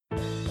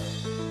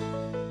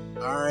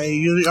Alright,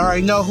 you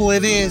already know who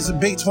it is.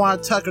 Big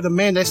Twan Tucker, the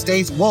man that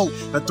stays woke,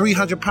 a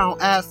 300-pound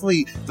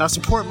athlete. Now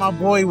support my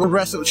boy with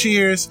Wrestle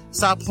Cheers.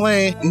 Stop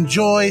playing,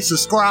 enjoy,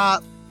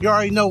 subscribe. You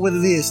already know what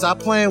it is. Stop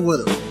playing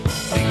with him.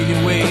 Making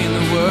your way in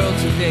the world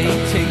today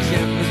takes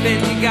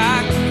everything you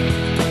got.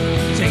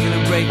 Taking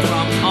a break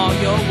from all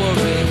your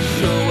worries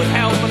sure would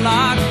help a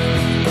lot.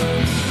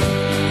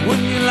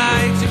 Wouldn't you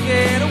like to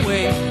get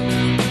away?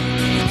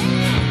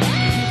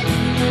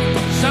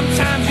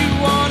 Sometimes you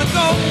wanna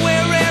go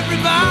where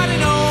everybody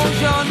knows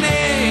your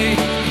name,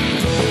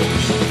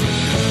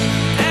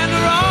 and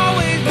they're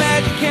always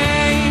glad you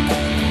came.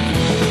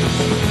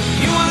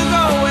 You wanna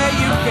go where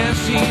you can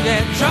see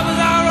that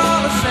troubles are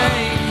all the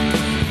same.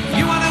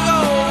 You wanna go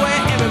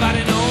where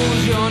everybody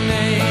knows your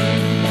name.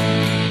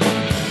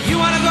 You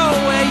wanna go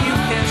where you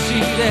can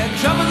see that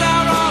troubles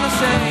are all the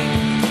same.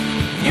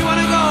 You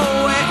wanna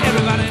go where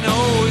everybody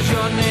knows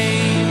your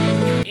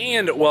name.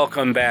 And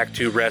welcome back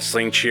to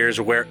Wrestling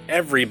Cheers, where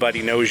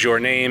everybody knows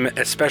your name,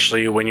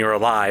 especially when you're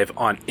alive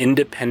on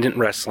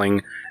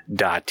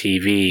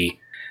IndependentWrestling.tv.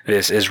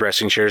 This is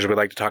Wrestling Cheers. We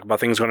like to talk about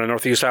things going on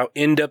Northeast Ohio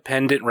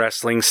independent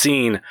wrestling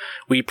scene.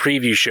 We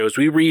preview shows,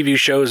 we review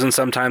shows, and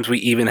sometimes we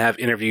even have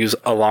interviews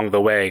along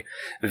the way.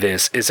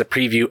 This is a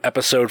preview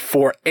episode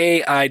for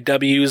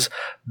AIW's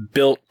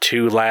Built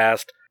to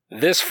Last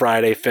this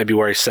Friday,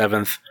 February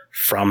 7th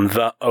from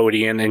the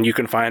Odeon, and you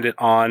can find it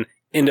on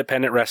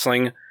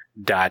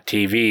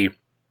IndependentWrestling.tv.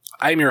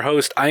 I'm your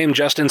host. I am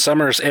Justin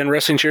Summers, and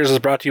Wrestling Cheers is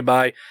brought to you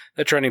by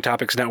the Trending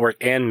Topics Network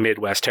and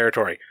Midwest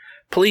Territory.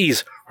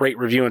 Please rate,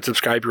 review, and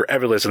subscribe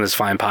wherever you listen to this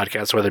fine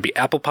podcast, whether it be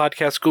Apple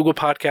Podcasts, Google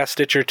Podcasts,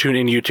 Stitcher,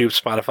 TuneIn, YouTube,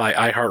 Spotify,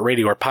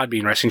 iHeartRadio, or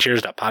Podbean,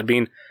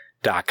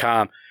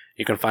 WrestlingCheers.podbean.com.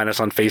 You can find us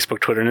on Facebook,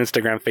 Twitter, and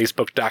Instagram,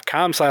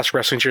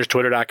 Facebook.com/WrestlingCheers,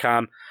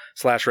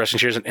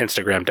 Twitter.com/WrestlingCheers, and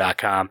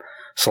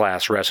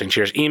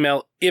Instagram.com/WrestlingCheers.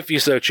 Email, if you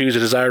so choose, a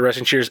desire,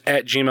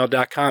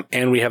 WrestlingCheers@gmail.com,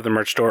 and we have the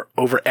merch store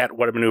over at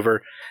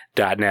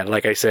whatamaneuver.net.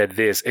 Like I said,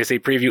 this is a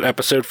preview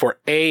episode for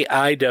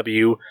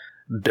AIW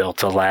Built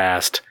to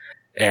Last.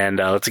 And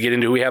let's get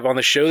into who we have on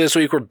the show this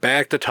week. We're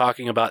back to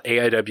talking about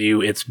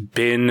AIW. It's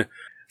been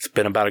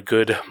about a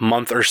good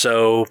month or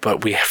so,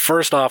 but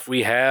first off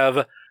we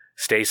have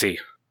Stacy.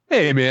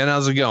 Hey man,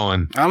 how's it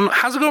going?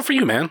 How's it going for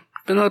you, man?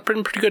 Been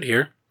pretty good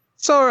here.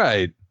 It's all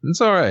right. It's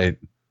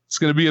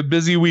gonna be a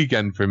busy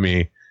weekend for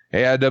me.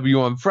 AIW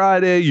on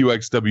Friday,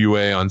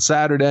 UXWA on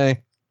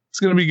Saturday.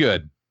 It's gonna be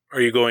good. Are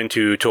you going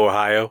to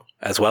Ohio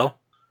as well?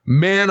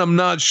 Man, I'm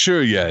not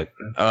sure yet.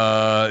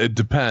 It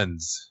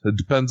depends. It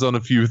depends on a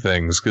few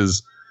things,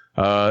 because,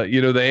 the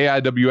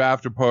AIW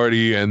after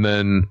party and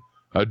then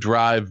a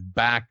drive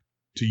back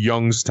to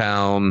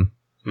Youngstown.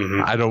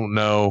 Mm-hmm. I don't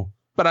know.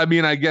 But I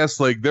mean, I guess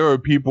like there are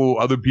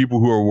other people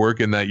who are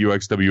working that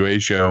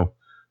UXWA show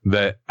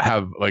that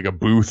have like a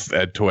booth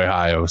at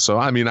Toy-Hio. So,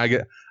 I mean,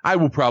 I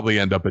will probably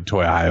end up at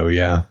Toy-Hio,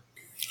 yeah.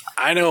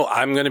 I know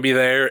I'm going to be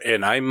there,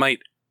 and I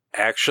might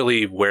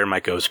actually wear my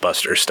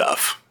Ghostbuster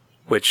stuff.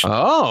 Which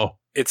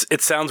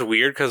it sounds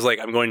weird because like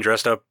I'm going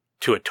dressed up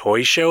to a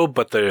toy show,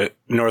 but the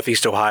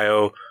Northeast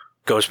Ohio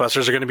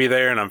Ghostbusters are going to be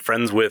there, and I'm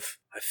friends with,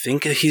 I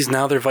think he's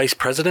now their vice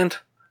president.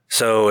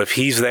 So if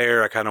he's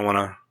there, I kind of want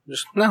to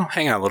just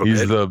hang out a little bit.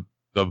 He's the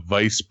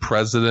vice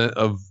president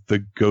of the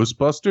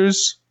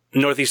Ghostbusters?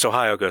 Northeast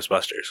Ohio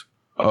Ghostbusters.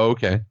 Oh,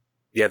 okay.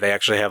 Yeah, they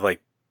actually have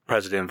like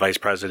president, vice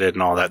president,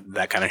 and all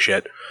that kind of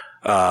shit.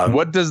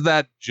 What does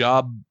that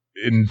job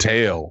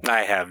entail?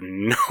 I have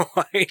no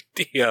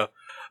idea.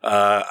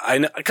 I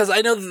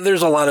know that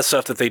there's a lot of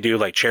stuff that they do,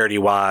 like charity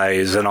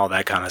wise and all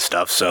that kind of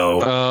stuff.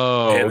 So,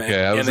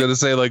 okay. I was going to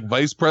say, like,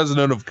 vice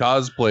president of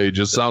cosplay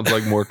just sounds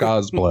like more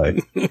cosplay.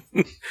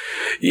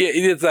 Yeah,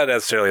 it's not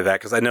necessarily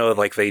that, because I know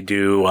like they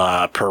do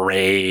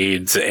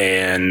parades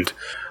and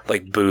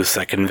like booths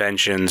at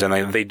conventions,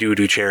 and they do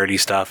charity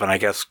stuff. And I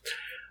guess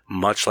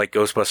much like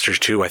Ghostbusters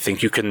 2, I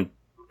think you can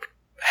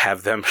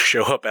have them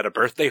show up at a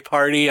birthday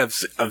party. I've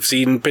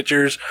seen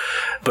pictures,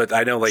 but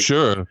I know like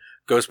sure.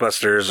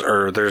 Ghostbusters,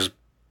 or there's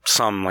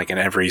some like in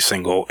every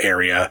single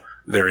area.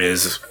 There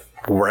is,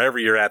 wherever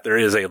you're at, there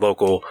is a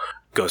local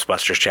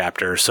Ghostbusters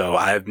chapter. So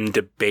I've been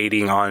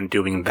debating on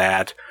doing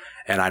that,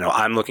 and I know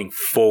I'm looking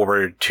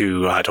forward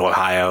to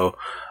Ohio.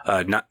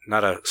 Not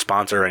a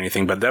sponsor or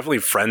anything, but definitely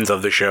friends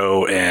of the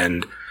show,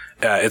 and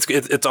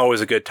it's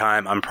always a good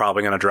time. I'm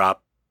probably gonna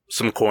drop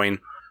some coin.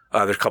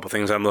 There's a couple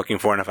things I'm looking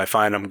for, and if I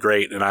find them,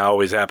 great. And I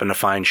always happen to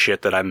find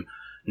shit that I'm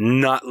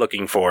not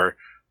looking for,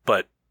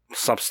 but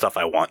some stuff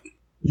I want.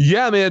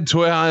 Yeah, man,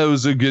 Toy-Hio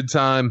is a good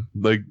time.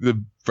 Like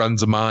the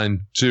friends of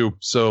mine too.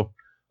 So,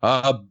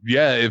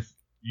 yeah, if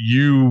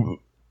you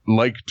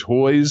like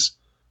toys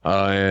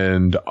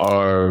and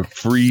are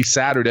free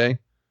Saturday,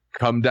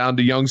 come down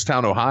to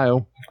Youngstown,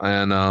 Ohio,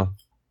 and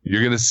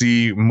you're gonna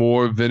see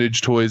more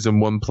vintage toys in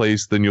one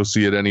place than you'll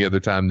see at any other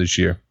time this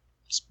year.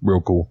 It's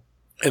real cool.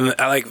 And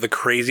I like the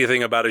crazy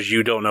thing about it is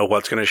you don't know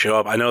what's going to show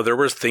up. I know there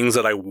was things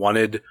that I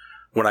wanted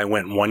when I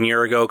went 1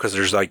 year ago, because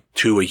there's like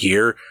 2 a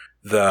year.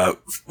 The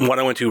one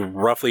I went to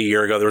roughly a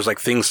year ago, there was like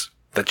things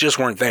that just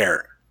weren't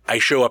there. I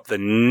show up the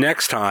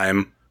next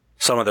time,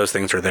 some of those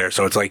things are there.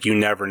 So it's like you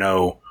never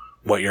know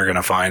what you're going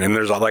to find. And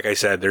there's, like I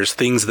said, there's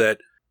things that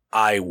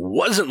I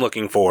wasn't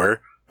looking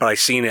for, but I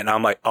seen it and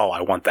I'm like, oh,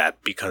 I want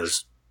that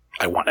because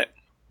I want it.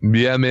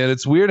 Yeah, man,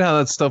 it's weird how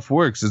that stuff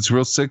works. It's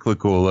real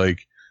cyclical. Like,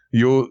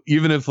 you'll,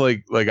 even if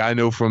like I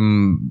know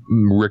from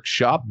Rick's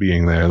shop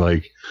being there,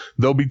 like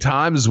there'll be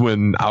times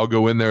when I'll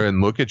go in there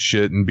and look at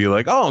shit and be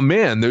like, oh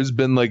man, there's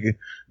been like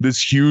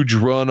this huge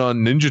run on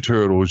Ninja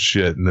Turtles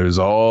shit, and there's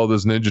all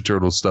this Ninja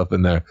Turtle stuff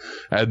in there.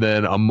 And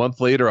then a month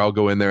later, I'll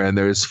go in there and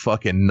there's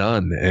fucking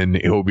none. And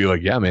it'll be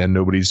like, yeah, man,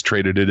 nobody's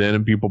traded it in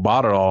and people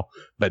bought it all.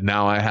 But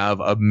now I have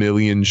 1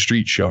 million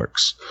Street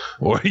Sharks.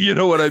 Or, you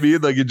know what I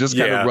mean? Like, it just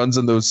kind of runs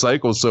in those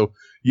cycles. So,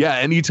 yeah,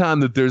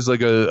 anytime that there's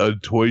like a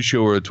toy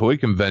show or a toy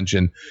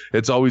convention,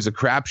 it's always a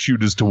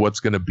crapshoot as to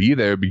what's going to be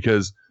there,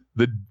 because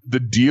the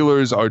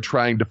dealers are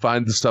trying to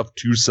find the stuff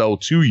to sell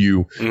to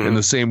you in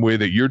the same way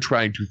that you're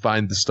trying to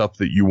find the stuff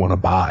that you want to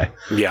buy.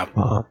 Yeah.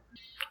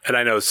 And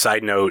I know,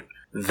 side note,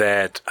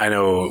 that I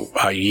know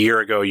a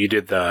year ago you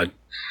did the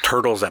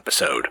Turtles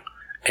episode.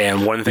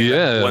 And one thing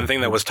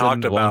that was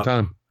talked about,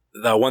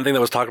 the one thing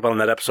that was talked about in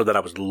that episode that I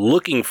was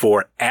looking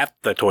for at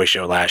the toy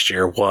show last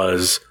year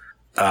was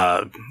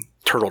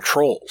Turtle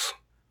Trolls.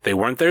 They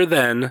weren't there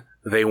then.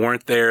 They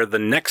weren't there the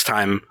next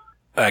time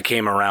I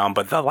came around.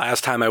 But the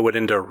last time I went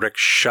into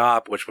Rick's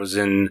shop, which was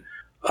in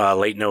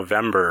late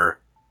November,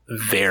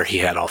 there he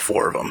had all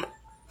 4 of them.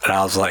 And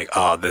I was like,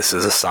 oh, this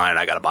is a sign.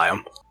 I got to buy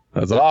them.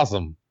 That's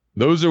awesome.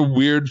 Those are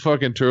weird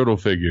fucking turtle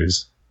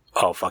figures.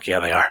 Oh, fuck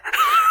yeah, they are.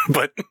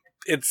 But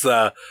it's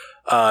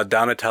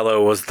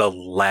Donatello was the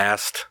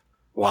last.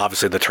 Well,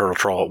 obviously the Turtle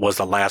Troll was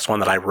the last one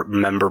that I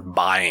remember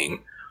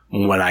buying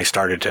when I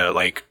started to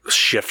like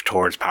shift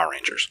towards Power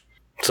Rangers.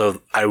 So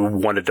I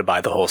wanted to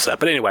buy the whole set.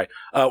 But anyway,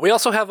 we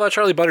also have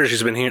Charlie Butters,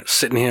 who's been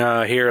sitting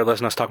here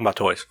listening to us talking about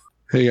toys.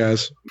 Hey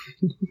guys.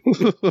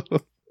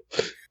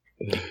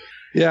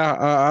 Yeah,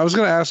 I was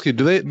going to ask you,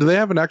 do they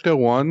have an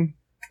Ecto-1?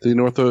 The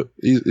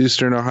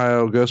Northeastern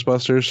Ohio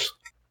Ghostbusters?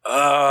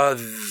 I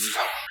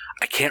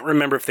can't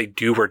remember if they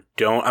do or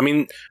don't. I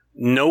mean,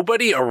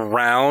 nobody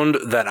around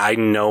that I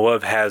know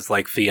of has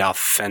like the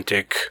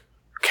authentic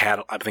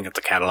I think it's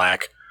a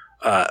Cadillac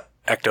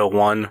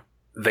Ecto-1.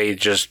 They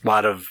just, a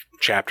lot of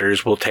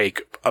chapters will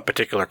take a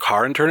particular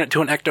car and turn it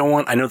to an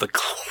Ecto-1. I know the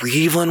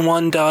Cleveland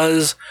one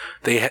does.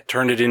 They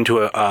turned it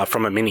into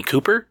from a Mini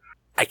Cooper.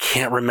 I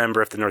can't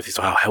remember if the Northeast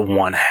Ohio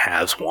one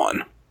has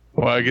one.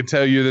 Well, I can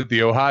tell you that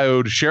the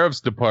Ohio Sheriff's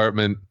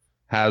Department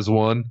has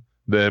one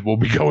that will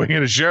be going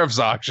in a sheriff's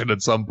auction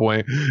at some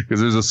point,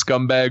 because there's a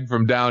scumbag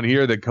from down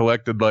here that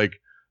collected like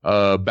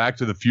Back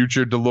to the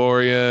Future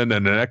DeLorean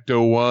and an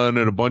Ecto-1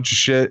 and a bunch of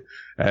shit,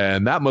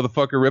 and that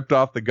motherfucker ripped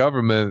off the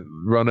government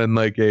running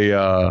like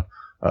a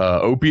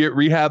opiate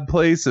rehab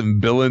place and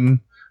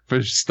billing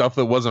for stuff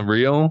that wasn't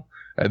real,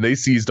 and they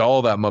seized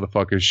all that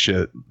motherfucker's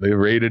shit. They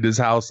raided his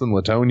house in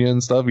Latonia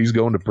and stuff. He's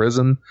going to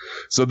prison.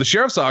 So the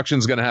sheriff's auction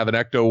is going to have an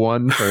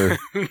Ecto-1 for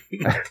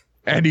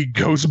any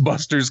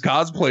Ghostbusters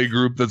cosplay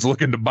group that's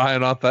looking to buy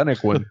an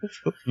authentic one.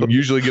 You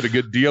usually get a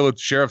good deal at the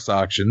sheriff's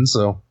auction,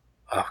 so...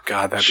 Oh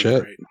God, that'd be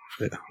great.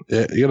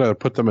 Yeah, you gotta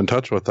put them in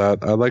touch with that.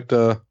 I like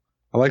to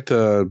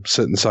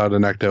sit inside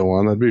an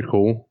Ecto-1. That'd be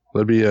cool.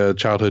 That'd be a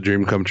childhood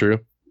dream come true.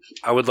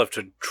 I would love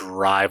to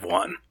drive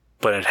one,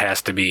 but it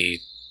has to be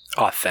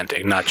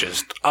authentic, not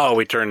just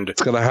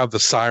It's gotta have the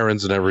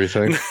sirens and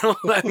everything.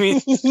 I mean,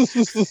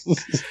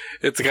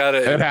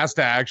 it has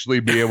to actually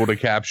be able to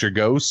capture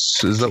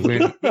ghosts. Is that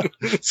what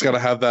It's gotta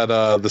have that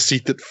the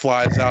seat that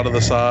flies out of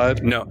the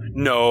side.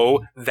 No,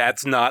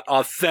 that's not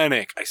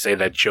authentic. I say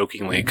that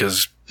jokingly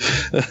because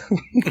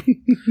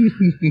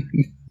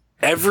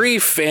every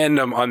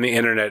fandom on the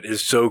internet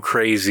is so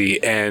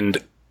crazy,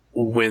 and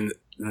when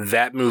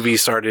that movie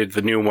started,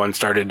 the new one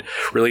started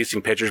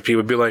releasing pictures, people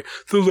would be like,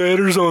 the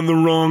ladder's on the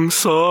wrong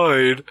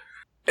side.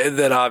 And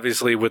then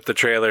obviously with the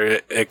trailer,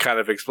 it kind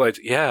of explains,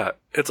 yeah,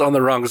 it's on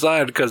the wrong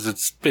side because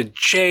it's been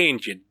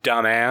changed, you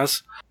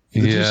dumbass.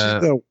 Did you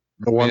see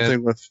the one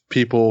thing with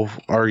people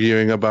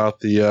arguing about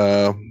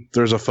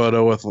there's a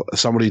photo with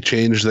somebody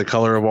changed the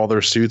color of all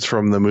their suits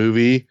from the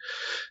movie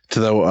to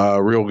the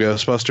real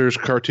Ghostbusters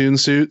cartoon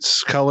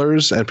suits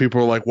colors, and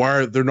people were like, why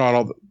are they're not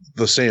all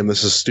the same?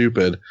 This is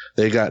stupid.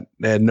 They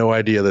had no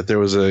idea that there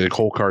was a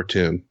whole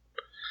cartoon.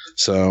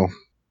 So,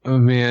 oh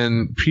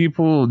man,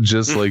 people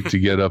just like to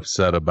get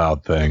upset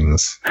about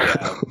things.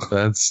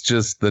 That's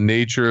just the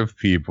nature of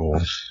people.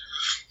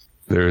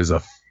 There is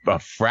a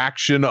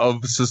fraction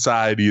of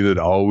society that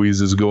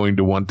always is going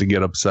to want to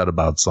get upset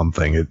about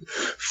something. It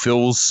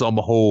fills some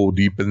hole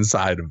deep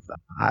inside of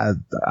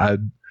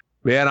them.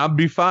 Man, I'd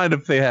be fine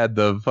if they had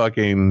the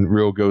fucking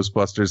real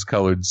Ghostbusters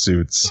colored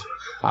suits.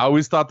 I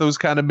always thought those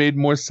kind of made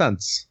more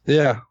sense.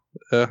 Yeah,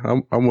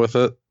 I'm with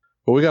it.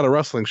 But we got a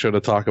wrestling show to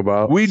talk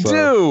about. We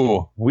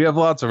do. We have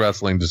lots of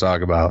wrestling to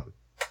talk about.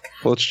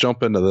 Well, let's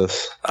jump into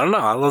this. I don't know.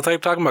 I love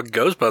talking about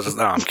Ghostbusters.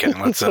 No, I'm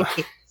kidding. Let's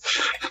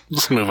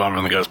move on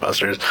from the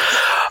Ghostbusters.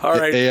 All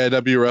right.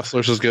 AIW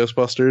wrestlers as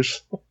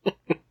Ghostbusters.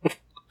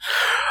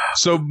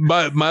 So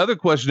my other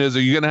question is,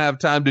 are you going to have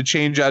time to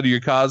change out of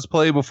your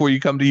cosplay before you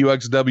come to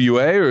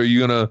UXWA, or are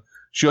you going to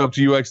show up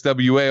to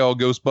UXWA all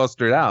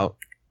Ghostbustered out?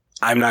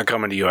 I'm not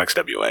coming to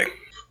UXWA.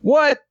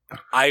 What?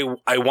 I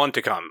want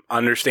to come.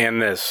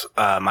 Understand this.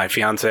 My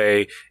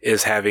fiance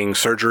is having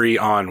surgery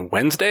on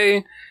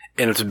Wednesday,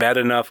 and it's bad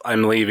enough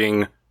I'm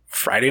leaving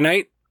Friday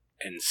night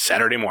and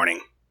Saturday morning.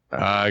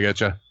 I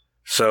gotcha.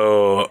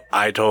 So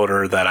I told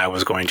her that I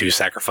was going to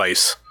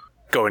sacrifice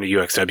going to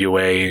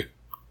UXWA.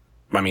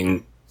 I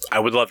mean, I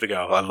would love to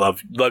go. I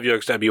love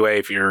UXWA.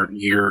 If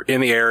you're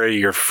in the area,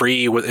 you're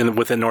free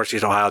within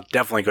Northeast Ohio,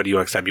 definitely go to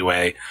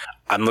UXWA.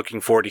 I'm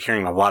looking forward to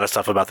hearing a lot of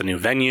stuff about the new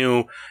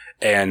venue.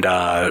 And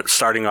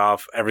starting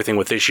off everything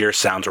with this year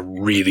sounds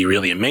really,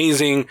 really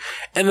amazing.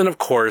 And then, of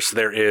course,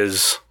 there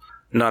is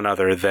none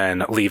other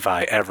than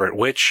Levi Everett,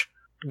 which,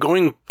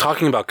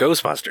 talking about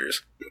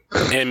Ghostbusters,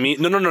 and me,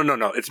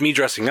 no, it's me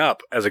dressing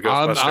up as a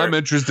Ghostbuster. I'm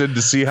interested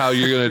to see how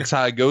you're going to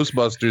tie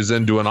Ghostbusters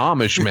into an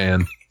Amish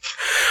man.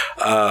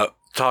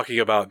 Talking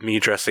about me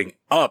dressing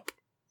up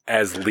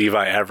as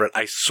Levi Everett,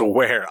 I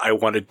swear I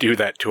want to do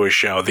that to a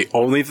show. The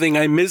only thing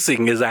I'm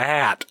missing is a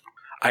hat.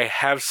 I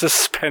have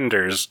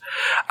suspenders.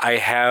 I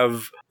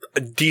have a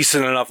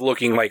decent enough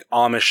looking, like,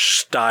 Amish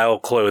style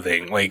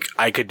clothing. Like,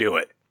 I could do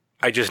it.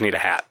 I just need a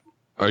hat.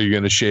 Are you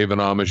going to shave an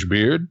Amish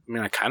beard? I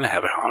mean, I kind of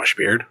have an Amish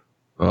beard.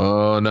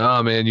 Oh,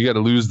 no, man. You got to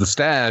lose the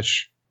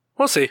stash.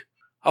 We'll see.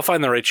 I'll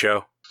find the right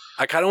show.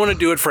 I kind of want to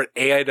do it for an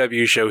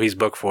AIW show he's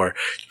booked for,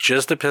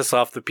 just to piss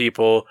off the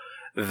people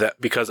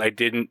because I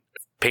didn't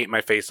paint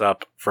my face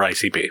up for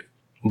ICP.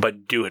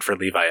 But do it for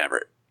Levi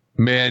Everett.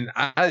 Man,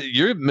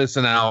 you're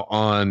missing out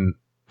on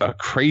a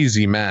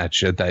crazy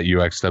match at that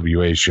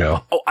UXWA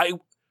show. Oh,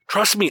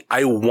 trust me,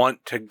 I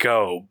want to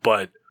go,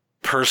 but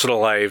personal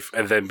life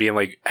and then being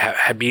like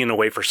being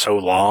away for so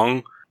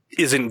long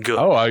isn't good.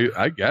 Oh,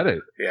 I get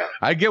it. Yeah,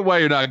 I get why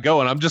you're not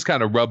going. I'm just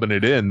kind of rubbing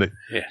it in that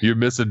you're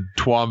missing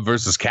Twom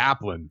versus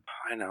Kaplan.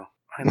 I know.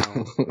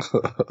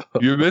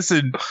 You're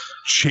missing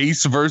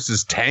Chase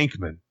versus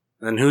Tankman.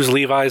 And who's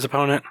Levi's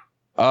opponent?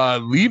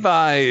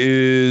 Levi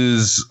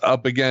is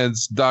up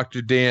against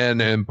Dr. Dan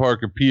and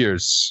Parker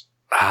Pierce.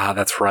 Ah,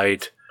 that's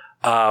right.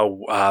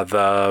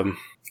 The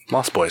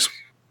Lost Boys.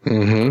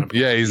 Mm-hmm.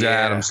 Yeah, he's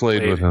Adam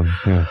Slade with him.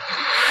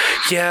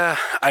 Yeah,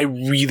 I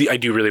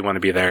do really want to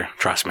be there.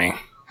 Trust me.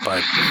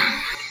 But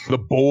the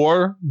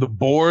boar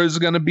is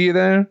going to be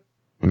there.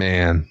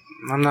 Man,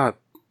 I'm not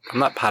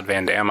Pod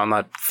Van Dam. I'm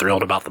not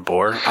thrilled about the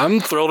boar. I'm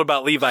thrilled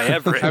about Levi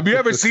Everett. Have you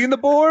ever seen the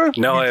boar?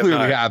 No, I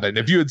clearly haven't.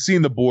 If you had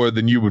seen the boar,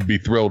 then you would be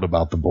thrilled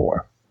about the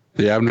boar.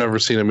 Yeah, I've never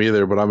seen him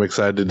either, but I'm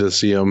excited to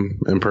see him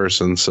in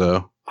person.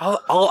 So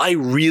all I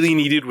really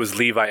needed was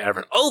Levi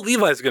Everett. Oh,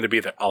 Levi's going to be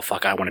there. Oh,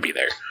 fuck, I want to be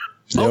there.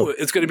 Yep. Oh,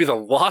 it's going to be the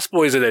Lost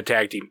Boys in the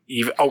tag team.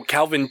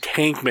 Calvin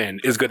Tankman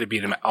is going to be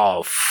them.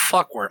 Oh,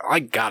 fuck, I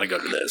got to go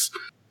to this.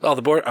 Oh,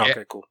 the board? Oh,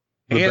 okay, cool.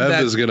 The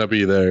Bev is going to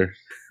be there.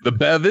 The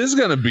Bev is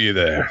going to be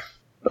there.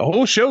 The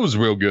whole show is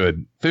real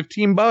good.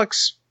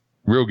 $15,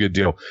 real good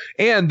deal.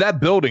 And that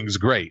building's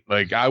great.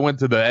 Like, I went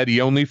to the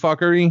Eddie Only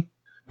fuckery.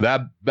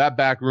 That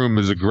back room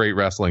is a great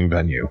wrestling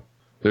venue.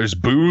 There's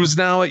booze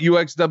now at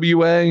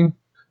UXWA.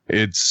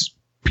 It's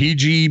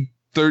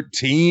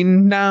PG-13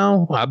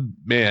 now.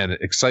 Man,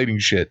 exciting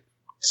shit.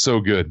 So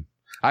good.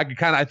 I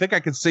think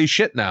I can say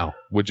shit now,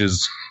 which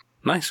is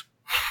nice.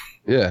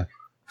 Yeah.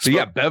 So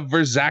yeah, Bev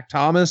versus Zach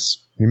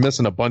Thomas. You're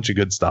missing a bunch of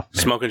good stuff.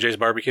 Man. Smoking Jay's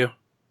Barbecue.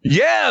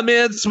 Yeah,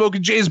 man,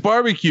 Smoking Jay's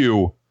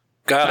Barbecue.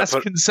 Best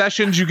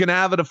concessions you can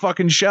have at a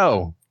fucking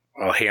show.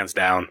 Well, hands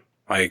down.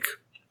 Like,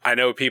 I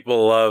know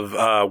people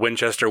love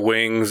Winchester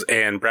Wings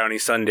and Brownie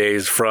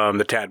Sundays from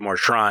the Tadmore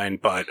Shrine,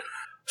 but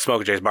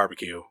Smoking Jay's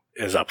Barbecue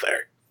is up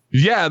there.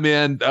 Yeah,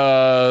 man.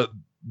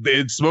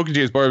 It's Smoking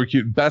Jay's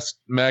Barbecue. Best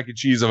mac and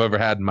cheese I've ever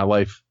had in my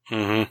life.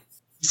 Mm-hmm.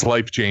 It's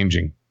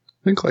life-changing.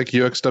 I think like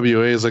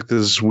UXWA is like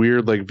this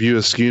weird like View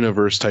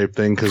Askewniverse type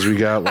thing because we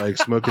got like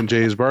Smoking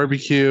Jay's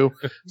Barbecue.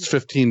 It's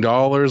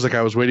 $15. Like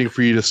I was waiting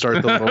for you to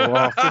start the little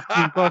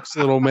 $15,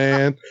 little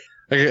man.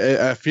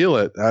 I feel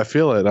it.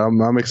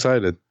 I'm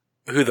excited.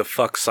 Who the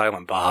fuck's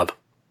Silent Bob?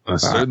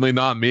 Certainly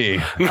not me.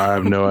 I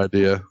have no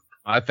idea.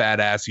 My fat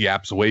ass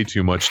yaps way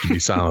too much to be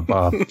Silent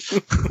Bob.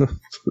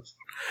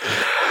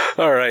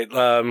 All right.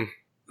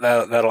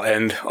 That'll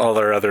end all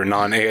our other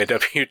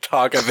non-AIW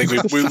talk. I think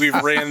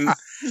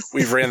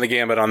we've ran the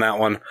gambit on that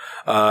one.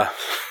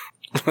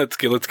 Let's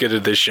get into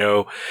this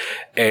show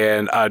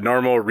and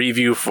normal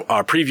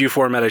preview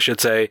format, I should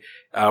say.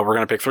 We're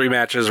going to pick 3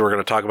 matches. We're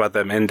going to talk about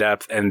them in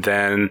depth and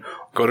then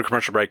go to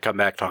commercial break, come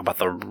back, talk about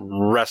the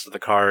rest of the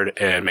card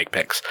and make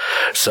picks.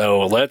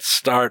 So let's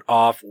start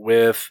off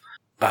with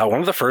one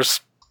of the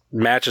first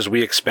matches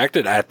we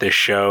expected at this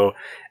show,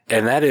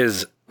 and that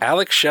is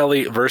Alex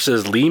Shelley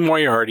versus Lee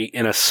Moriarty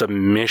in a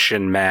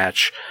submission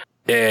match.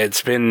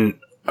 It's been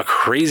a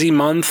crazy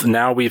month.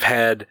 Now we've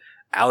had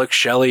Alex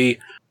Shelley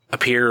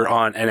appear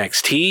on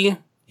NXT,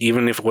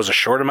 even if it was a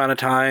short amount of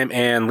time,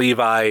 and Lee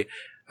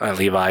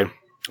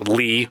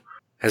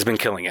has been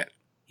killing it.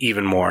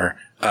 even more.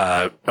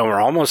 And we're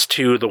almost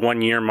to the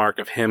 1 year mark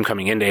of him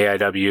coming into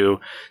AIW.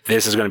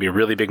 This is going to be a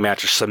really big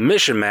match, a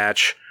submission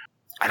match.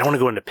 I don't want to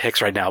go into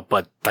picks right now,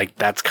 but like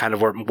that's kind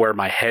of where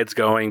my head's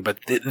going. But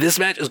this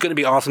match is going to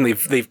be awesome.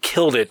 They've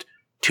killed it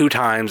 2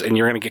 times, and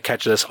you're going to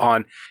catch this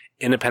on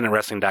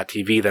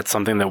independentwrestling.tv. That's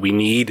something that we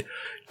need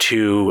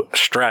to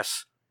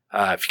stress.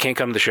 If you can't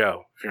come to the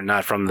show, if you're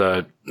not from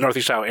the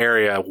Northeast Ohio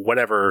area,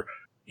 whatever,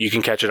 you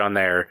can catch it on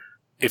there.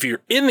 If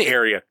you're in the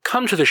area,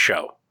 come to the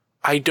show.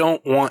 I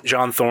don't want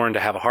John Thorne to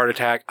have a heart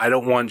attack. I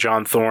don't want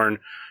John Thorne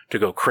to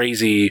go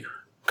crazy.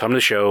 Come to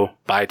the show,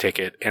 buy a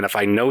ticket. And if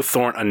I know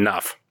Thorne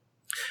enough,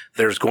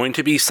 there's going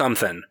to be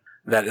something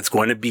that it's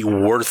going to be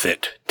worth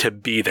it to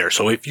be there.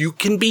 So if you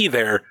can be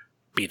there,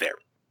 be there.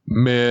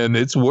 Man,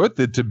 it's worth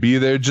it to be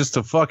there just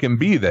to fucking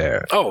be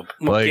there. Oh,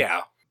 well, like,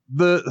 yeah.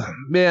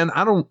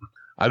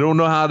 I don't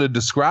know how to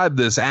describe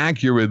this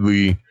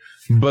accurately,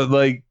 but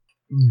like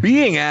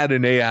being at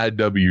an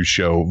AIW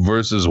show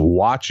versus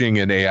watching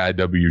an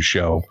AIW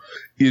show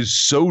is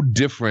so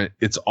different.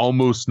 It's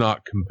almost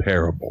not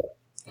comparable.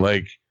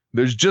 Like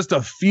there's just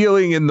a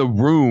feeling in the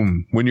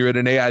room when you're at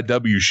an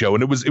AIW show,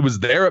 and it was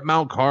there at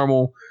Mount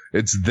Carmel.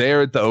 It's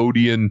there at the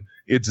Odeon.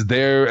 It's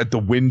there at the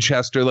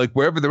Winchester, like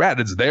wherever they're at.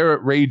 It's there at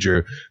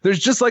Rager. There's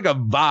just like a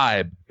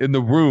vibe in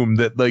the room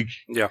that like,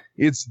 yeah,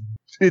 it's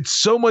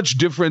so much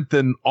different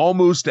than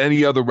almost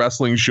any other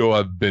wrestling show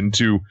I've been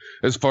to,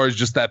 as far as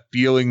just that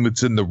feeling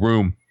that's in the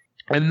room.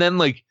 And then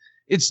like,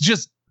 it's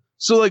just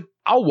so like,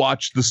 I'll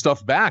watch the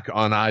stuff back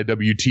on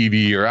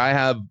IWTV, or I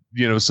have,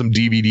 some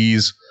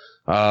DVDs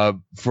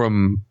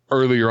from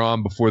earlier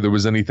on before there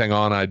was anything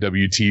on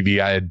IWTV.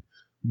 I had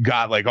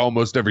got like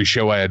almost every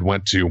show I had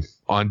went to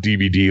on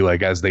DVD,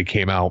 like as they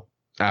came out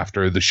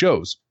after the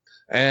shows.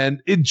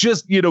 And it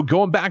just,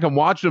 going back and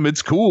watching them,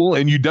 it's cool.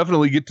 And you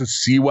definitely get to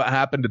see what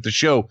happened at the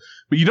show,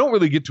 but you don't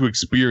really get to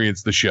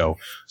experience the show.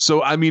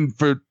 So, I mean,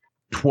 for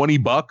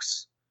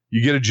 $20,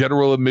 you get a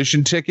general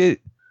admission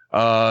ticket.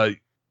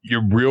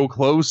 You're real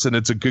close and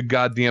it's a good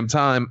goddamn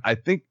time. I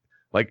think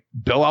like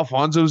Bill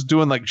Alfonso's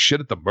doing like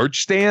shit at the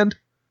merch stand.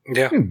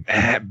 Yeah.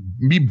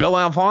 Meet Bill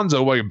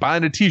Alfonso while you're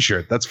buying a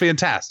t-shirt. That's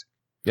fantastic.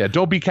 Yeah,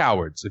 don't be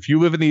cowards. If you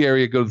live in the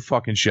area, go to the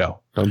fucking show.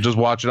 Don't just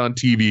watch it on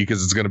TV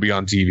because it's going to be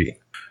on TV.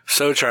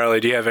 So,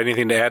 Charlie, do you have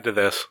anything to add to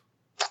this?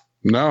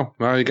 No,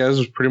 you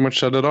guys pretty much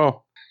said it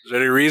all. Is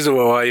there any reason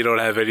why you don't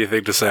have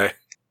anything to say?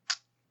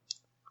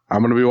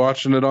 I'm going to be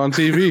watching it on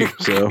TV.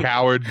 So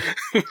Coward.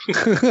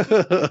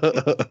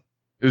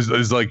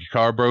 Is like your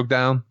car broke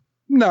down?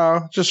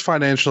 No, just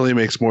financially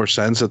makes more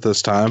sense at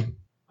this time.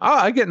 Oh,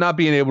 I get not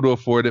being able to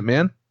afford it,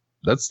 man.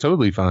 That's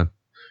totally fine.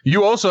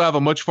 You also have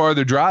a much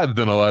farther drive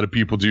than a lot of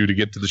people do to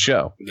get to the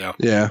show. Yeah.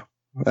 Yeah.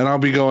 And I'll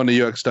be going to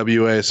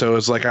UXWA. So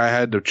it's like I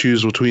had to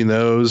choose between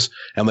those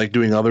and like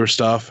doing other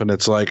stuff. And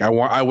it's like,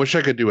 I wish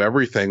I could do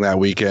everything that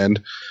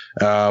weekend.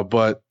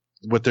 But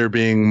with there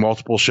being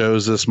multiple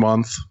shows this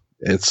month,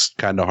 it's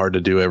kind of hard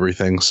to do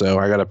everything. So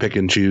I got to pick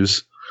and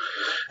choose.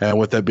 And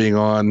with that being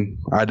on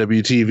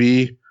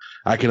IWTV,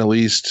 I can at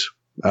least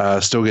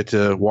still get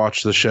to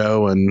watch the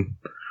show and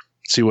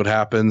see what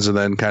happens, and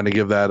then kind of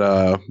give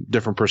that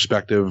different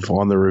perspective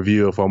on the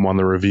review if I'm on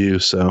the review.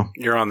 So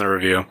you're on the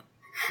review.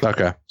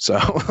 Okay. So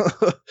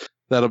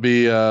that'll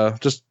be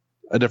just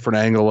a different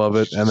angle of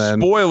it. And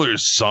then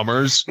spoilers,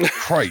 Summers.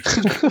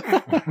 Christ.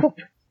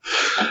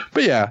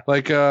 But yeah,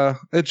 like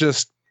it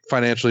just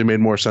financially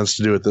made more sense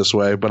to do it this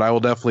way, but I will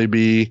definitely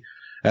be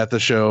at the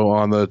show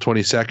on the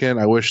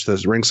 22nd. I wish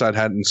the ringside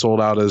hadn't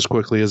sold out as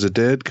quickly as it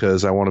did,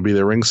 because I want to be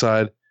there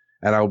ringside,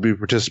 and I will be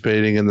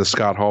participating in the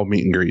Scott Hall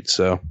meet and greet.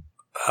 So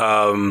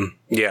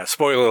yeah,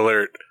 spoiler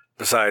alert.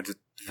 Besides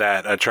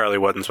that, Charlie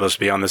wasn't supposed to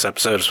be on this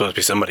episode. It was supposed to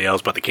be somebody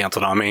else, but they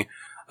canceled on me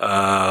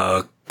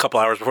a couple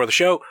hours before the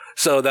show.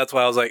 So that's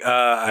why I was like,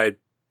 I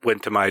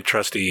went to my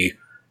trusty,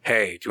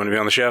 hey, do you want to be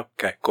on the show?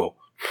 Okay, cool.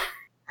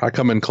 I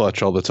come in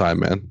clutch all the time,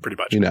 man. Pretty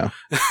much.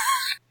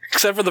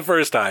 Except for the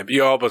first time.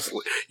 You almost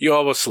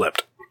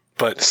slipped.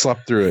 But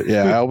slept through it.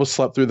 Yeah, I almost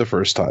slept through the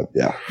first time.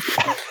 Yeah.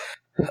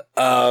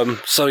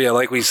 So yeah,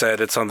 like we said,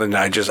 it's something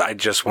that I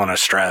just want to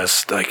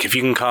stress. Like, if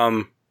you can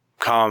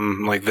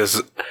come like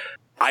this.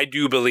 I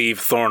do believe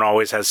Thorne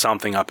always has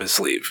something up his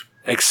sleeve,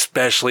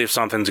 especially if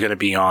something's going to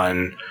be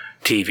on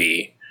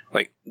TV,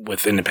 like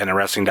with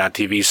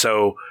independentwrestling.tv.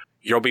 So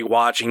you'll be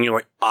watching, you're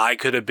like, I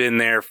could have been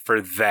there for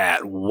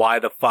that. Why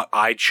the fuck?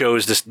 I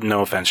chose this.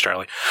 No offense,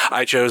 Charlie.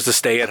 I chose to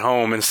stay at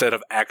home instead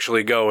of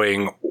actually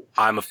going.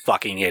 I'm a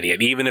fucking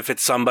idiot, even if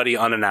it's somebody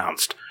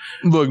unannounced.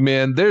 Look,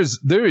 man, there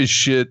is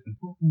shit.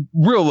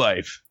 Real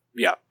life.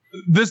 Yeah.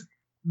 There's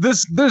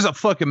a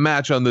fucking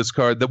match on this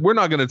card that we're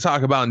not going to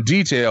talk about in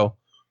detail.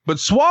 But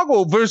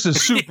Swoggle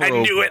versus Super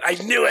Oprah. I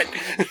knew it.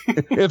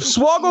 If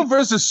Swoggle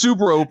versus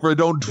Super Oprah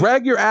don't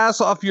drag your ass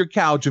off your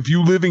couch if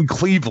you live in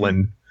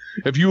Cleveland,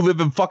 if you live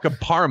in fucking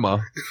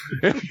Parma,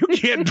 if you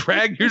can't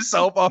drag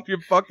yourself off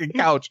your fucking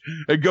couch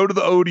and go to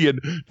the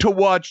Odeon to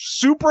watch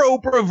Super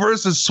Oprah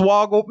versus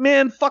Swoggle,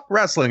 man, fuck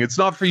wrestling. It's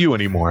not for you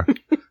anymore.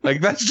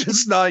 Like, that's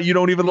just not, you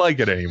don't even like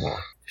it anymore.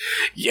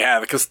 Yeah,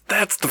 because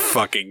that's the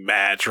fucking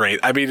match, right?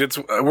 I mean, it's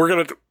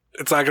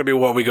not gonna be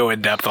what we go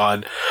in depth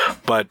on,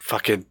 but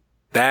fucking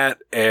that,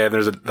 and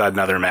there's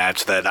another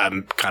match that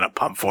I'm kind of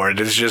pumped for.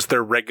 It's just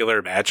their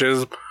regular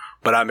matches,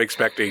 but I'm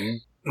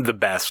expecting the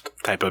best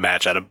type of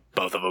match out of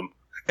both of them.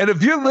 And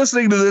if you're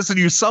listening to this and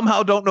you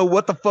somehow don't know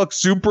what the fuck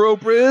Super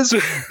Oprah is,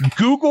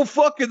 Google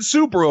fucking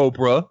Super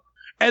Oprah,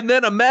 and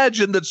then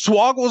imagine that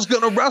Swoggle's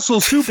gonna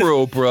wrestle Super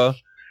Oprah,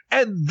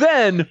 and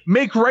then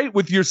make right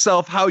with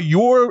yourself how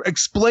you're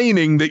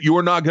explaining that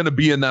you're not gonna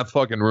be in that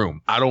fucking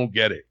room. I don't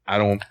get it.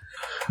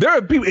 There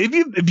are people,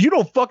 if you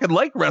don't fucking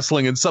like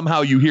wrestling and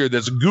somehow you hear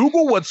this,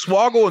 Google what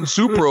Swoggle and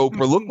Super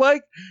Oprah look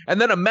like, and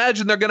then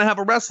imagine they're gonna have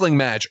a wrestling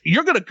match.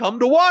 You're gonna come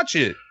to watch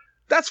it.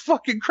 That's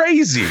fucking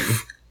crazy.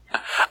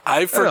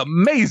 That's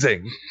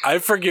amazing. I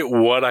forget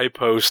what I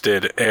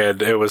posted,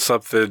 and it was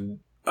something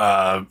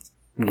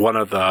one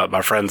of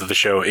my friends of the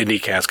show,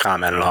 IndieCast,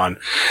 commented on.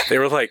 They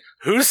were like,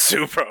 "Who's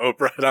Super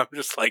Oprah?" And I'm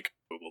just like,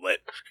 Google it,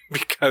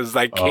 because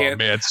I can't.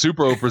 Oh man,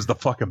 Super Oprah's the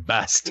fucking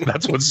best.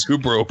 That's what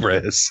Super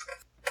Oprah is.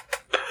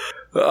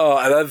 Oh,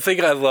 and the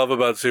thing I love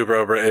about Super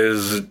Oprah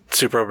is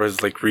Super Oprah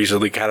is like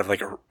recently kind of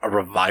like a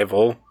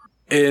revival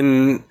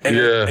in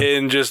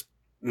just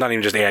not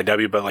even just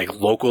AIW, but like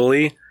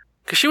locally,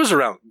 because she was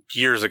around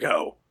years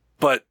ago.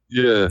 But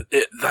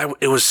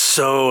it was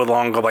so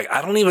long ago. Like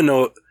I don't even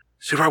know.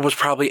 Super Oprah was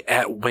probably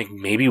at like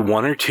maybe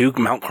 1 or 2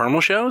 Mount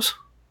Carmel shows.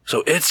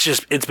 So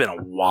it's been a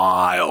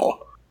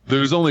while.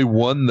 There's only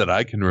one that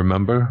I can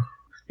remember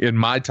in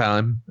my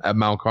time at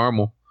Mount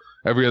Carmel.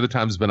 Every other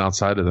time's been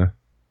outside of there.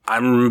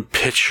 I'm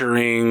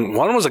picturing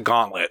one was a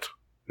gauntlet,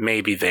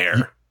 maybe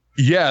there.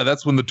 Yeah,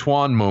 that's when the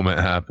Twan moment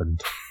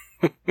happened.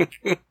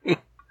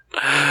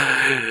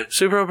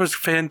 Super Oprah's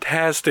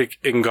fantastic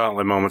in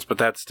gauntlet moments, but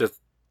that's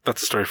a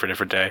story for a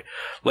different day.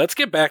 Let's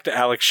get back to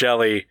Alex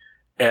Shelley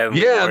and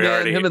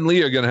man, him and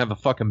Lee are gonna have a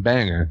fucking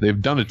banger.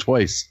 They've done it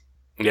twice.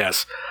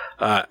 Yes.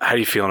 How are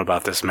you feeling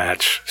about this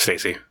match,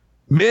 Stacey?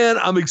 Man,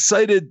 I'm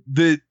excited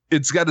that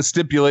it's got a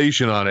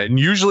stipulation on it. And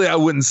usually I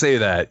wouldn't say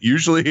that.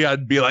 Usually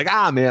I'd be like,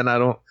 man,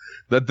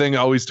 that thing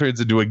always turns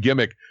into a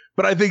gimmick.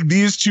 But I think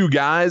these two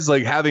guys,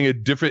 like having a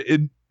different,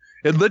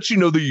 it lets you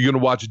know that you're going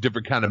to watch a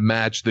different kind of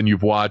match than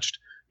you've watched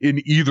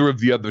in either of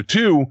the other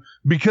two,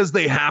 because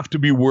they have to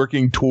be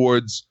working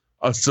towards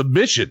a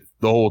submission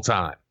the whole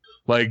time.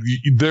 Like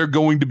they're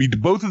going to be,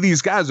 both of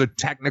these guys are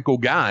technical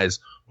guys.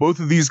 Both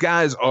of these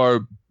guys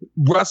are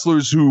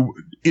wrestlers who,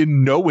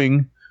 in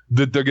knowing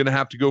that they're going to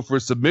have to go for a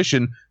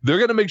submission, they're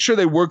going to make sure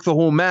they work the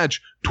whole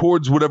match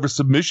towards whatever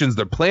submissions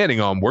they're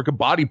planning on, working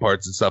body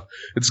parts and stuff.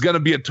 It's going to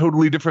be a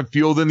totally different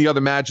feel than the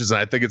other matches, and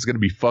I think it's going to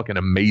be fucking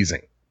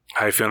amazing.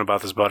 How you feeling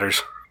about this,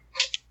 Butters?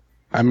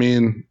 I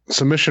mean,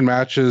 submission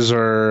matches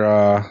are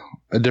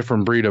a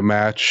different breed of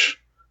match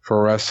for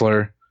a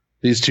wrestler.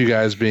 These two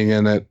guys being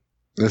in it,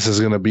 this is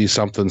going to be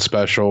something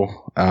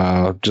special,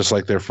 just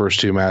like their first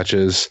 2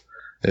 matches.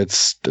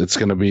 It's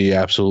going to be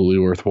absolutely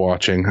worth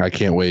watching. I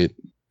can't wait.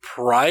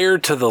 Prior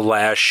to the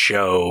last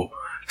show,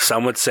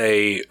 some would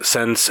say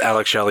since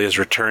Alex Shelley has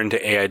returned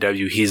to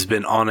AIW, he's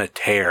been on a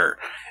tear.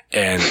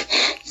 And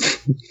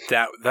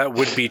that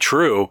would be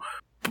true.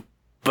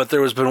 But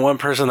there has been one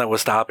person that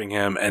was stopping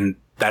him, and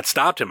that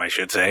stopped him, I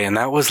should say, and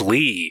that was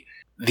Lee.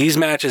 These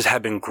matches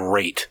have been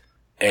great.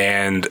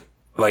 And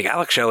like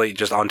Alex Shelley,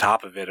 just on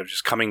top of it, of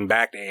just coming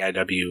back to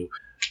AIW,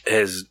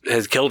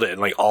 has killed it in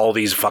like all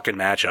these fucking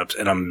matchups.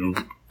 And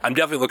I'm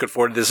definitely looking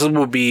forward to this. This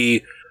will be,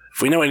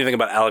 if we know anything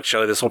about Alex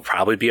Shelley, this will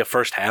probably be a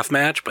first half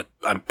match, but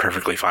I'm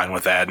perfectly fine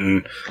with that.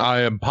 And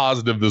I am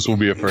positive this will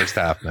be a first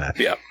half match.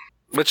 Yeah,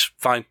 which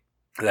fine.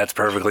 That's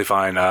perfectly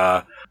fine.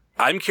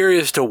 I'm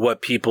curious to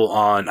what people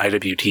on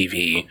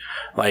IWTV,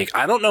 like,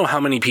 I don't know how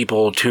many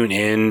people tune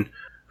in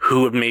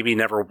who have maybe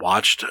never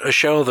watched a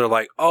show. They're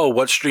like, oh,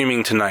 what's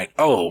streaming tonight?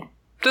 Oh,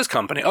 this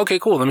company. Okay,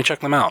 cool. Let me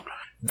check them out.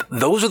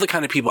 Those are the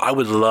kind of people I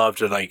would love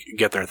to like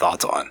get their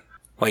thoughts on.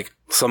 Like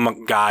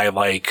some guy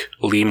like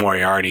Lee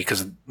Moriarty,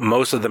 because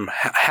most of them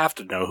have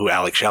to know who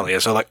Alex Shelley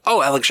is. So like,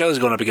 oh, Alex Shelley's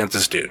going up against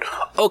this dude.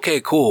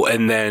 Okay, cool.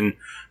 And then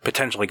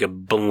potentially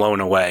get blown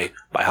away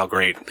by how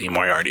great Lee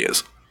Moriarty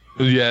is.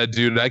 Yeah,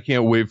 dude, I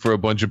can't wait for a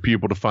bunch of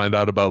people to find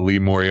out about Lee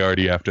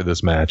Moriarty after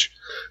this match.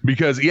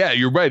 Because, yeah,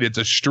 you're right. It's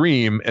a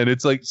stream. And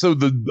it's like, so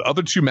the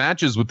other 2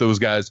 matches with those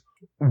guys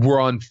were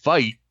on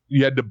Fight.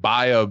 You had to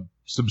buy a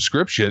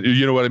subscription.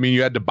 You know what I mean?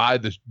 You had to buy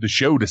the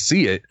show to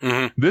see it.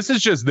 Mm-hmm. This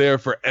is just there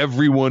for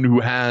everyone who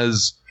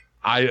has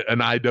an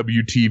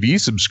IWTV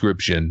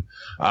subscription.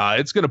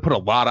 It's going to put a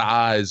lot of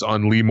eyes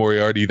on Lee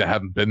Moriarty that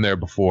haven't been there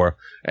before.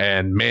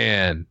 And,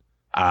 man,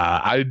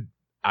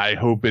 I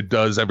hope it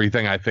does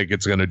everything I think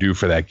it's going to do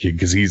for that kid,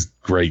 because he's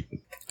great.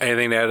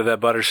 Anything to add to that,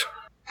 Butters?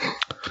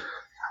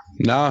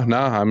 No.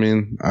 I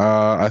mean,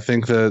 I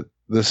think that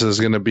this is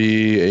going to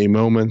be a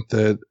moment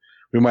that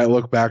we might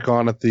look back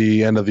on at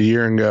the end of the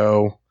year and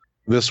go,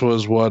 this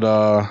was what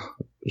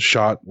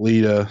shot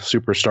Lee to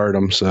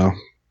superstardom. So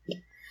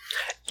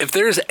if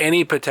there's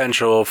any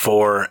potential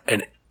for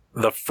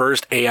the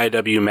first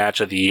AIW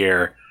match of the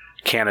year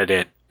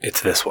candidate,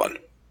 it's this one.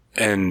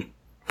 And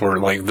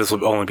this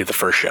will only be the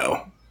first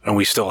show, and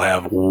we still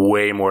have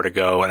way more to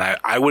go. And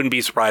I wouldn't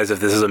be surprised if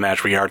this is a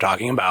match we are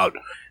talking about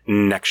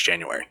next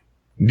January.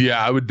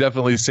 Yeah, I would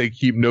definitely say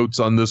keep notes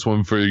on this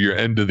one for your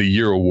end of the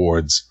year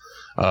awards,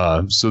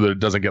 so that it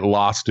doesn't get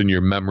lost in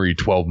your memory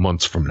 12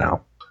 months from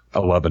now,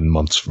 11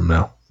 months from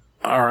now.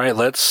 All right,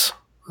 let's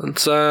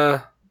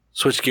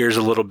switch gears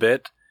a little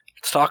bit.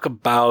 Let's talk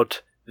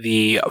about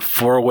the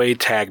 4-way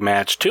tag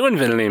match, To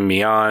Infinity and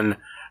Beyond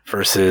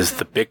versus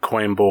the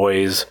Bitcoin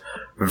Boys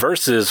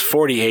versus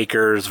 40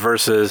 Acres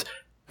versus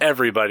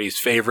everybody's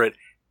favorite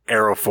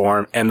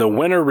Aeroform, and the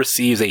winner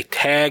receives a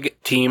tag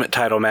team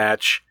title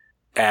match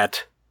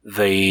at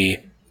the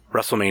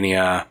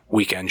WrestleMania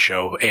weekend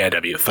show,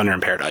 AIW, Thunder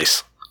in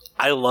Paradise.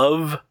 I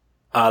love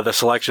the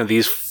selection of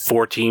these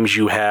 4 teams.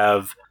 You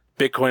have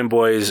Bitcoin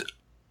Boys,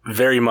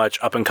 very much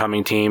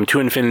up-and-coming team, To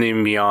Infinity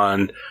and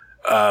Beyond,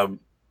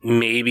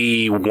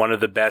 maybe one of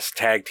the best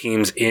tag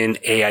teams in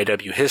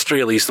AIW history,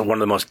 at least one of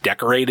the most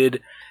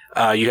decorated.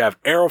 You have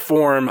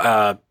Aeroform,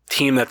 a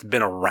team that's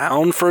been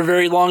around for a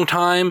very long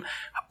time,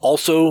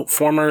 also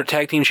former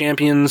tag team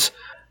champions,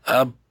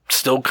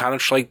 still kind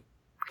of like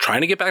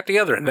trying to get back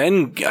together and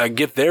then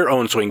get their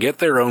own swing, get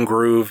their own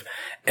groove.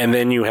 And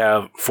then you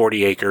have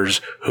 40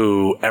 Acres,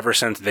 who ever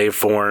since they've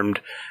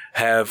formed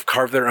have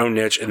carved their own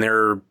niche, and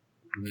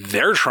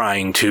they're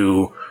trying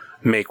to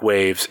make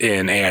waves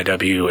in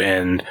AIW.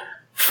 And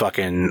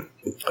fucking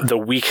the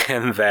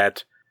weekend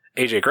that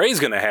AJ Gray is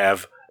going to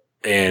have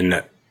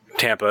in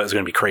Tampa is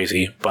going to be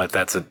crazy, but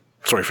that's a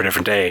story for a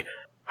different day.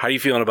 How are you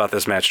feeling about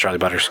this match, Charlie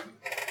Butters?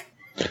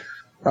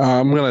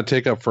 I'm going to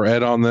take up for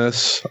Ed on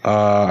this.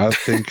 I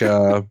think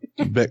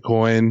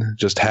Bitcoin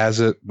just has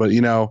it. But,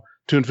 To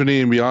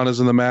Infinity and Beyond is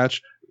in the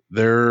match.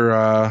 They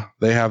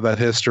have that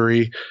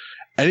history.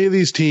 Any of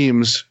these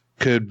teams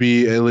could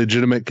be a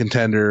legitimate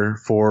contender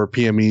for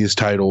PME's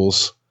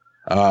titles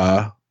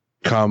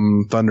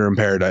come Thunder in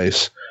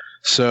Paradise.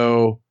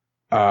 So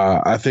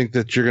I think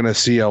that you're going to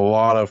see a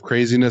lot of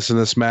craziness in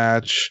this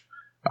match.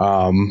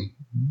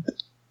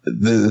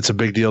 It's a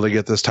big deal to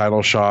get this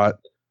title shot.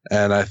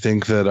 And I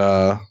think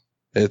that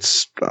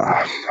it's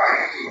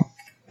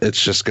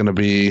just going to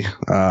be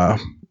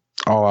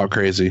all out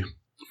crazy.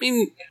 I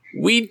mean,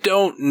 we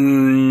don't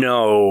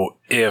know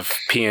if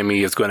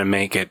PME is going to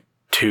make it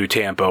to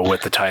Tampa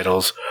with the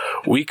titles.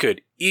 We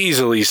could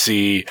easily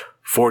see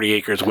 40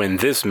 Acres win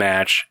this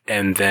match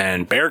and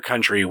then Bear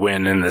Country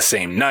win in the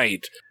same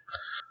night.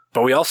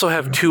 But we also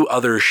have 2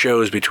 other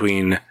shows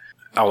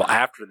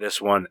after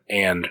this one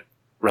and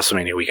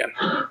WrestleMania weekend.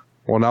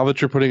 Well, now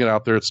that you're putting it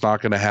out there, it's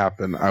not going to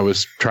happen. I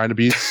was trying to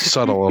be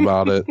subtle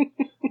about it.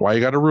 Why you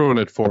got to ruin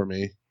it for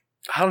me?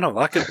 I don't know.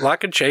 A lot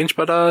could change,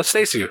 but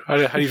Stacey, how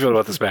do you feel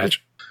about this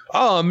match?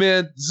 Oh,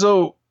 man.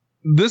 So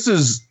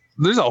there's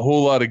a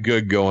whole lot of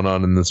good going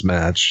on in this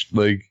match.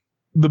 Like,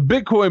 the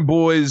Bitcoin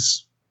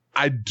Boys,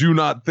 I do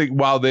not think,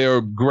 while they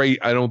are great,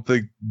 I don't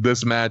think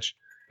this match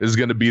is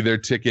going to be their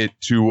ticket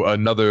to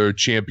another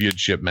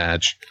championship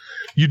match.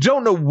 You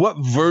don't know what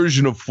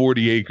version of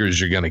 40 Acres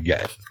you're going to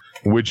get,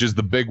 which is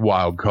the big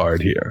wild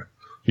card here.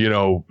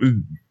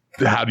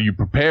 How do you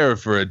prepare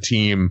for a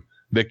team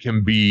that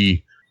can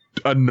be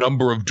a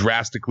number of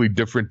drastically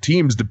different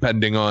teams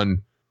depending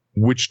on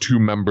which 2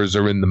 members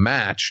are in the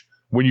match,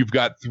 when you've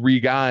got 3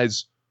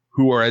 guys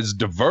who are as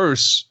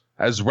diverse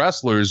as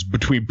wrestlers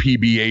between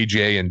PB,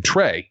 AJ, and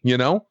Trey,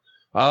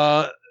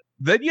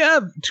 Then you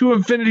have To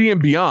Infinity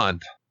and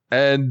Beyond.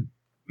 And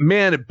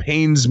man, it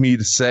pains me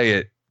to say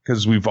it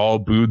because we've all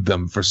booed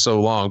them for so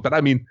long. But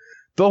I mean,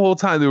 the whole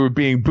time they were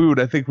being booed,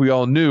 I think we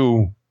all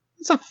knew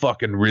it's a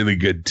fucking really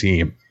good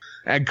team.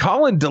 And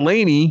Colin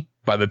Delaney,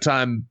 by the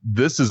time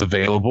this is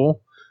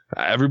available,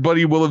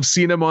 everybody will have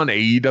seen him on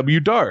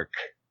AEW Dark.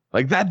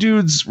 Like, that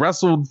dude's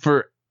wrestled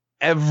for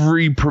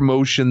every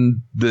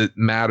promotion that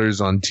matters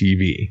on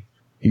TV.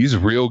 He's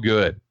real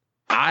good.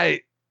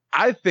 I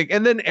think,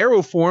 and then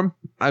Aeroform,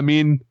 I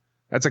mean,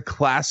 that's a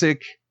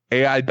classic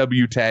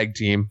AIW tag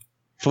team.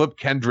 Flip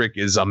Kendrick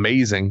is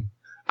amazing.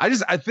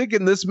 I think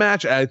in this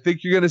match, I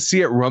think you're going to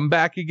see it run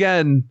back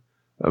again.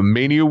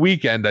 Mania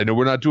weekend. I know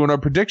we're not doing our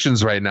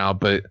predictions right now,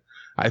 but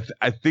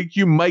I think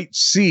you might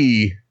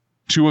see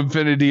To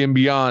Infinity and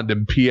Beyond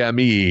and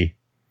PME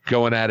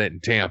going at it in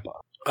Tampa.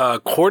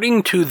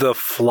 According to the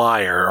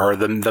flyer or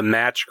the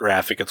match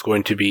graphic, it's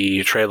going to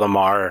be Trey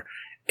Lamar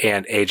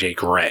and AJ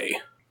Gray.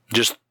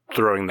 Just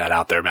throwing that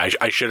out there.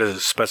 I should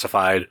have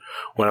specified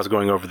when I was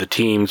going over the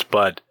teams,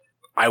 but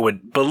I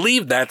would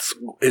believe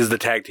is the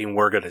tag team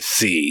we're going to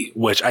see,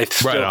 which I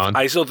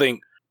still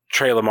think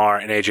Trey Lamar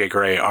and AJ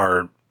Gray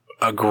are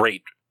a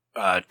great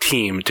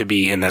team to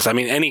be in this. I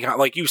mean,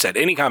 like you said,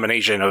 any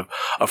combination of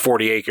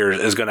 40 Acres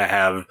is going to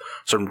have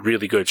some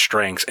really good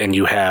strengths, and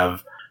you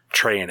have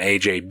Trey and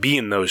AJ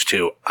being those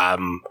 2.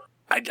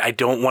 I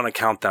don't want to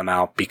count them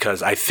out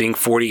because I think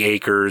 40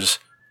 Acres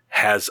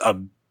has a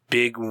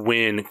big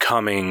win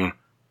coming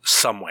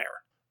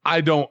somewhere. I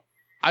don't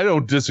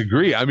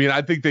disagree. I mean,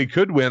 I think they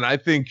could win. I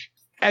think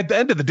at the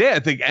end of the day, I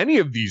think any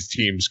of these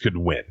teams could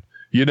win.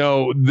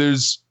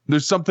 There's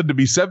there's something to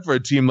be said for a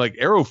team like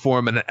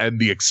Aeroform and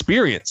the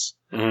experience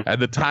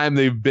and the time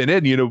they've been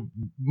in, you know,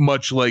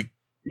 much like,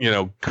 you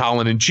know,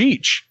 Colin and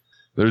Cheech.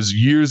 There's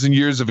years and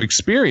years of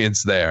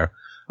experience there.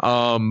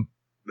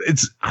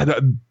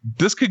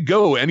 This could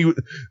go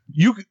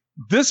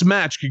this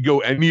match could go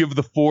any of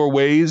the 4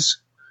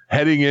 ways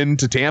heading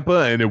into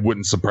Tampa, and it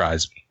wouldn't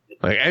surprise me.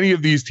 Like, any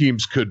of these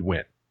teams could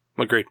win.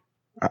 Agreed.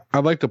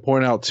 I'd like to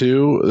point out,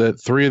 too,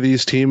 that 3 of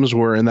these teams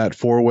were in that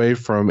 4-way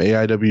from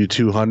AIW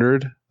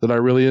 200 that I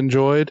really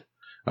enjoyed.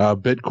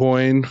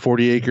 Bitcoin,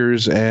 40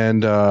 Acres,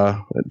 and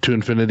To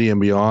Infinity and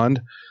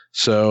Beyond.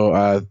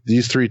 So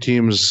these 3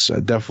 teams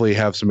definitely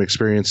have some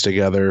experience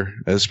together,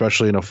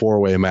 especially in a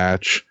 4-way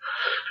match.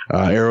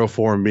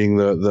 Aeroform being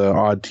the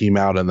odd team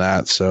out in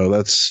that. So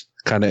that's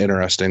kind of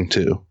interesting,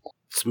 too.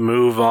 Let's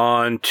move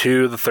on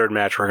to the third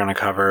match we're going to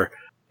cover.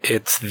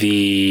 It's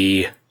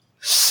the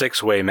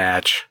 6-way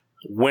match.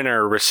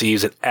 Winner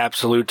receives an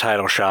absolute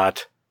title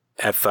shot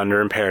at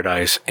Thunder in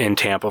Paradise in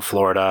Tampa,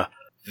 Florida.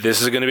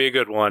 This is going to be a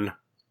good one.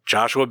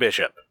 Joshua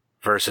Bishop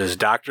versus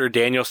Dr.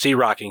 Daniel C.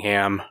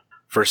 Rockingham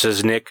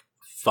versus Nick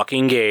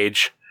fucking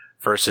Gage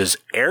versus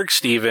Eric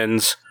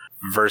Stevens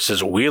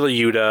versus Wheeler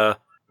Yuta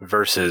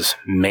versus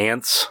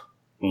Mance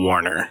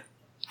Warner.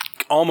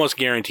 Almost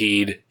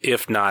guaranteed,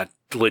 if not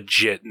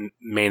legit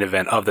main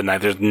event of the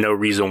night. There's no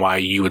reason why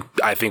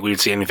I think we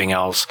would see anything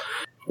else.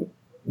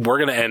 We're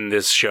going to end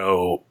this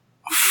show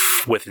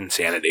with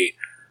insanity.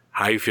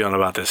 How are you feeling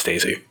about this,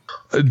 Stacey?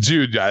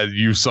 Dude,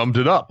 you summed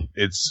it up.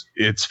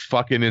 It's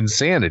fucking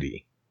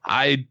insanity.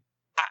 I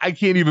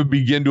can't even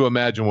begin to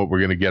imagine what we're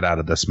going to get out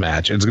of this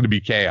match. It's going to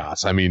be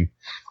chaos. I mean,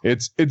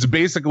 it's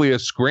basically a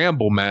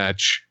scramble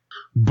match,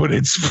 but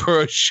it's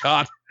for a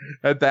shot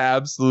at the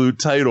absolute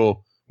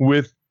title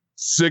with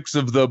 6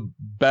 of the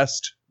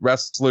best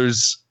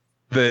wrestlers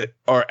that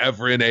are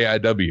ever in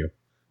AIW.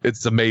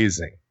 It's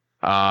amazing.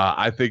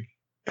 I think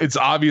it's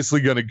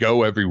obviously going to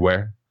go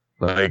everywhere.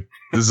 Like,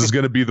 this is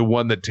going to be the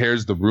one that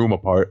tears the room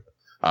apart.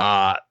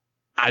 I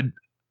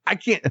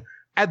can't,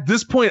 at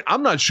this point,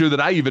 I'm not sure that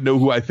I even know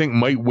who I think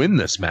might win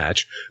this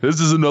match.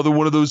 This is another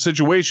one of those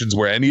situations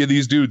where any of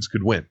these dudes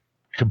could win.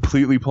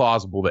 Completely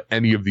plausible that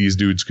any of these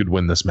dudes could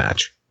win this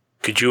match.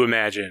 Could you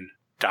imagine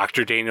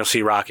Dr. Daniel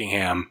C.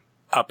 Rockingham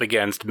up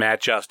against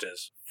Matt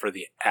Justice for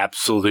the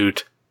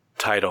absolute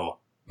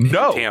title in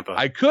Tampa?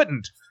 I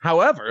couldn't.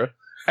 However,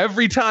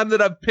 every time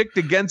that I've picked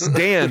against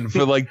Dan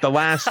for like the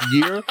last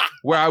year,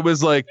 where I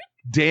was like,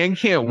 Dan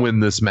can't win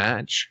this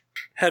match,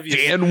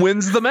 Dan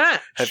wins the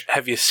match.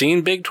 Have you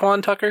seen Big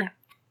Twan Tucker?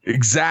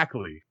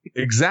 Exactly.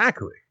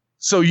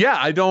 So yeah,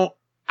 I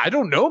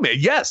don't know, man.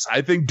 Yes,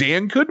 I think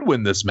Dan could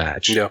win this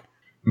match. Yeah.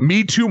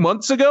 Me 2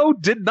 months ago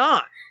did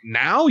not.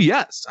 Now,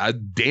 yes,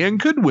 Dan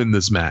could win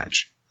this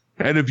match.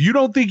 And if you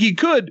don't think he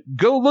could,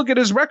 go look at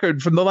his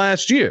record from the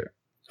last year.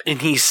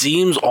 And he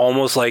seems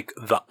almost like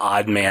the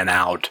odd man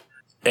out.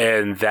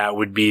 And that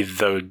would be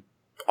the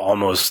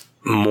almost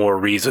more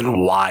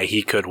reason why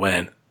he could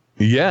win.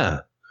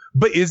 Yeah.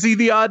 But is he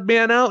the odd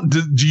man out?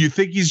 Do you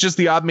think he's just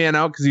the odd man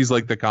out because he's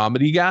like the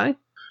comedy guy?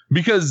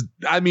 Because,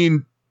 I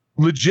mean,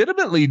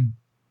 legitimately,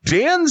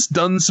 Dan's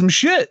done some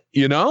shit,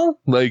 you know?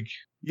 Like,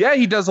 yeah,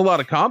 he does a lot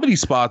of comedy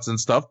spots and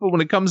stuff, but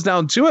when it comes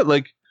down to it,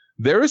 like,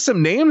 there are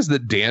some names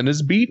that Dan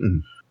has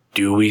beaten.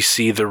 Do we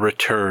see the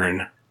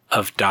return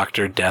of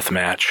Dr.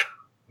 Deathmatch?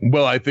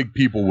 Well, I think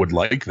people would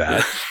like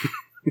that.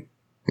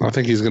 I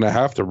think he's going to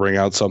have to bring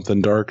out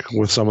something dark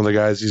with some of the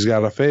guys he's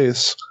got to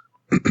face.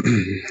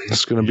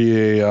 It's going to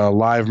be a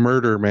live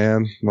murder,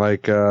 man.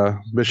 Like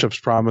Bishop's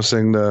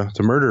promising to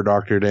murder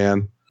Dr.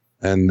 Dan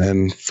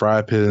and fry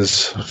up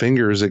his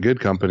fingers at Good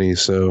Company.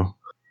 So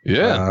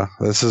yeah,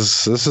 this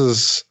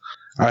is.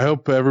 I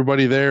hope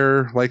everybody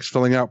there likes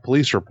filling out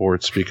police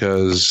reports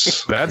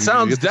because that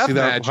sounds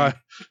deathmatch.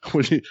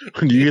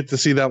 When you get to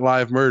see that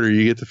live murder,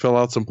 you get to fill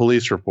out some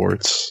police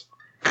reports.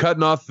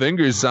 Cutting off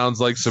fingers sounds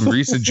like some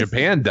recent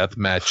Japan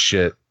deathmatch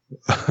shit.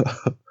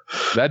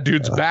 That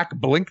dude's back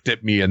blinked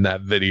at me in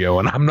that video,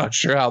 and I'm not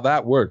sure how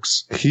that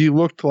works. He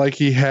looked like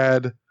he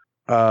had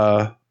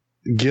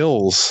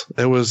gills.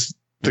 It was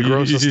the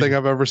grossest thing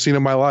I've ever seen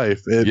in my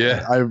life.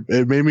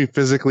 It made me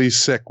physically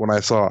sick when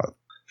I saw it.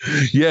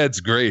 Yeah, it's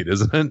great,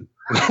 isn't it?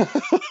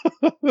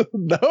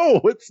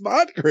 No, it's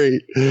not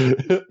great.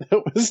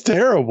 It was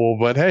terrible,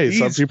 but hey,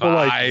 some people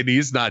fine. like.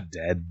 He's not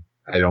dead,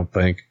 I don't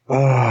think.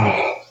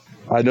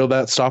 I know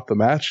that stopped the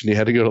match, and he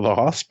had to go to the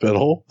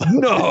hospital.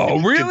 No,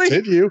 really?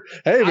 Continue.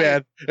 Hey,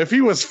 man, if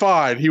he was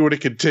fine, he would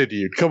have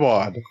continued. Come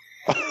on.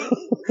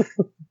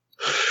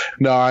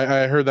 No,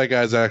 I heard that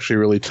guy's actually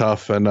really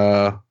tough, and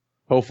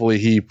hopefully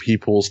he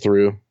pulls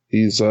through.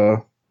 He's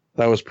that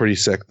was pretty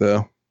sick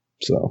though.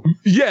 So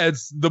yeah,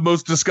 it's the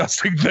most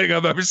disgusting thing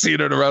I've ever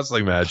seen in a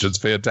wrestling match. It's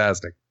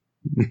fantastic.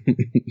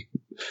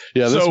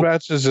 Yeah, this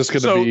match is just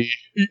going to be...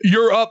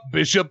 You're up,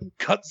 Bishop.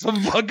 Cut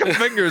some fucking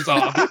fingers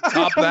off.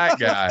 Top that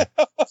guy.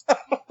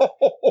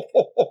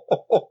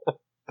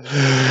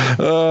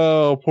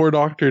 Oh, poor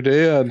Dr.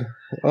 Dan.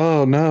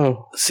 Oh,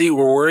 no. See,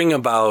 we're worrying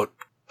about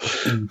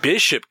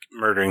Bishop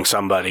murdering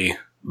somebody,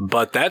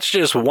 But that's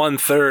just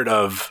 1/3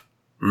 of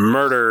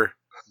murder,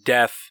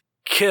 death,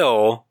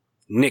 kill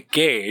Nick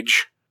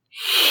Gage.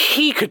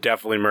 He could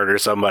definitely murder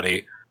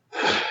somebody.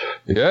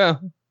 Yeah.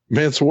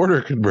 Mance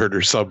Warner could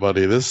murder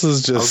somebody. This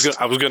is just...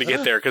 I was going to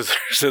get there because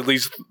there's at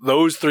least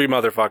those 3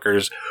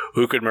 motherfuckers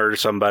who could murder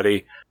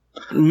somebody.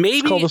 Maybe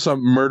Let's call this a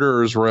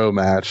Murderer's Row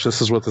match.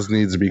 This is what this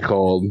needs to be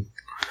called.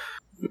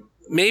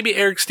 Maybe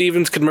Eric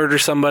Stevens could murder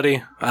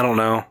somebody. I don't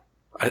know.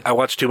 I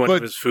watched too much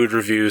of his food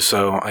reviews,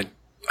 so I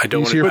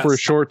don't. He's here for a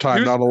short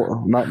time, not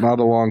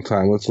a long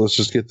time. Let's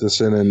just get this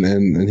in,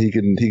 and he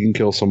can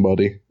kill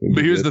somebody.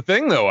 But here's the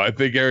thing, though. I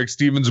think Eric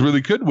Stevens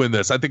really could win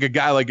this. I think a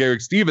guy like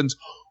Eric Stevens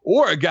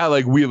or a guy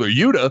like Wheeler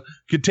Yuta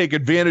could take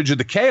advantage of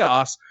the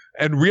chaos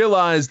and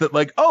realize that,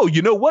 like, oh,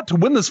 you know what? To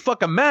win this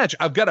fucking match,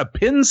 I've got to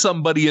pin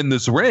somebody in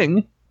this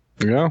ring.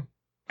 Yeah.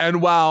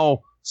 And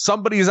while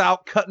somebody's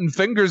out cutting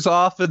fingers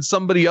off and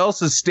somebody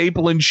else is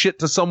stapling shit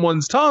to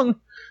someone's tongue,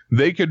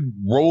 they could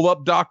roll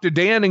up Dr.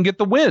 Dan and get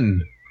the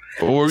win.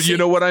 Or, you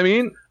know what I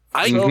mean?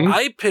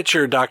 I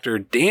picture Dr.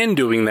 Dan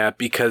doing that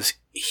because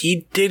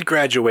he did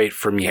graduate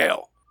from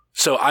Yale.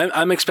 So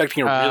I'm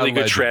expecting a really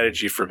good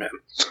strategy from him.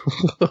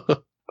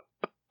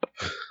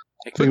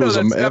 I think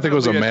it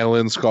was a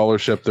mail-in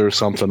scholarship. There's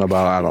something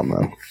about, I don't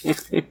know.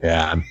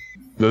 Yeah.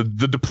 The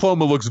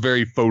diploma looks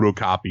very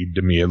photocopied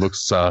to me. It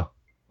looks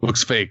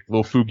fake, a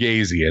little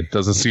fugazi. It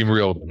doesn't seem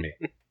real to me.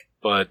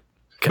 But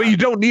you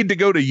don't need to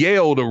go to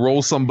Yale to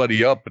roll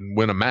somebody up and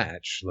win a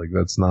match. Like,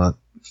 that's not...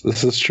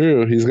 This is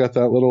true. He's got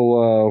that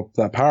little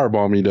that power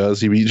bomb he does.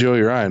 He beat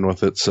Joey Ryan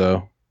with it,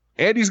 so...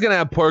 And he's going to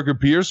have Parker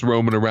Pierce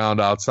roaming around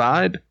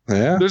outside.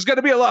 Yeah. There's going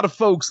to be a lot of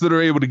folks that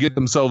are able to get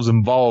themselves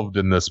involved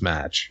in this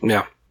match.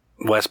 Yeah.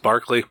 Wes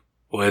Barkley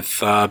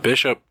with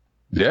Bishop.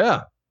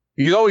 Yeah.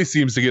 He always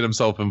seems to get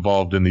himself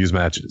involved in these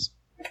matches.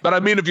 But I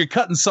mean, if you're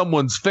cutting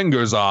someone's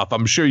fingers off,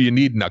 I'm sure you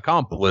need an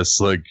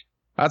accomplice. Like,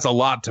 that's a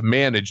lot to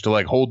manage to,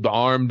 like, hold the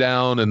arm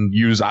down and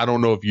use. I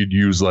don't know if you'd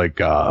use like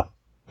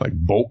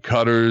bolt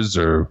cutters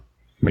or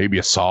maybe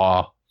a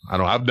saw. I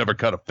don't know. I've never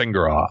cut a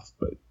finger off,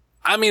 but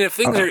I mean, if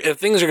things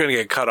are going to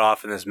get cut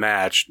off in this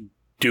match,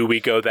 do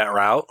we go that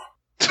route?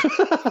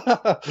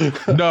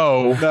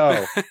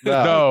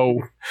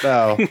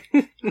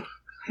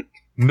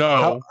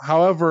 No.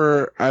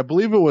 However, I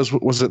believe it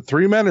was it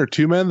 3 men or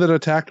 2 men that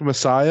attacked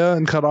Messiah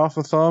and cut off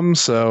a thumb.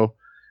 So,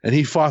 and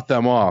he fought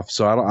them off.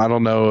 So I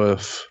don't know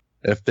if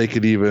they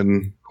could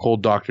even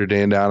hold Dr.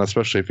 Dan down,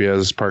 especially if he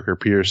has Parker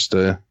Pierce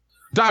to.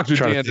 Dr.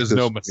 Dan is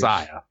no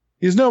Messiah.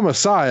 He's no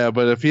Messiah,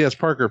 but if he has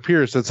Parker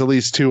Pierce, that's at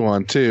least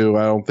 2-on-2.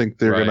 I don't think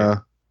they're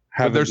gonna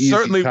have. But there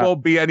certainly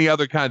won't be any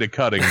other kind of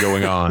cutting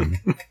going on.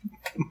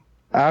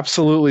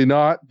 Absolutely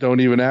not. Don't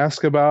even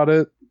ask about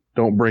it.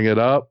 Don't bring it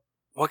up.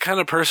 What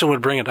kind of person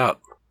would bring it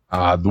up?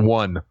 The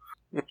one.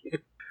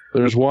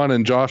 There's one,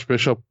 and Josh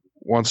Bishop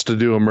wants to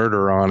do a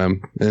murder on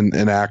him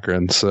in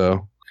Akron.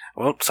 So,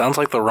 well, sounds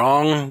like the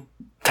wrong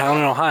town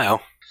in Ohio.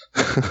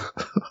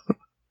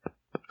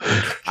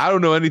 I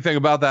don't know anything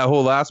about that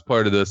whole last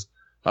part of this,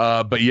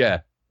 but yeah,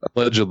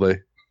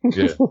 allegedly.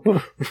 Yeah.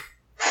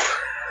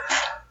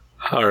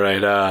 All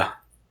right,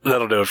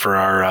 that'll do it for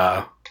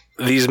our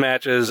these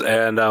matches,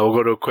 and we'll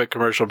go to a quick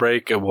commercial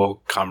break, and we'll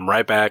come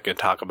right back and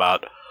talk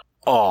about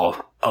all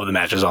of the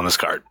matches on this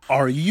card.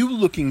 Are you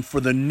looking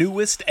for the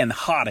newest and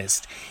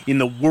hottest in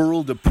the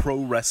world of pro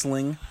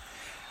wrestling?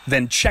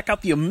 Then check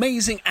out the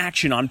amazing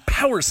action on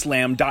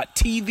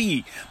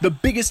Powerslam.tv, the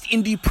biggest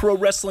indie pro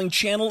wrestling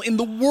channel in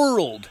the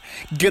world.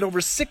 Get over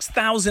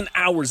 6,000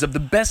 hours of the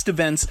best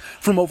events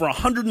from over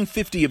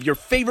 150 of your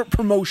favorite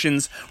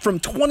promotions from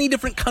 20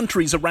 different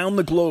countries around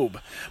the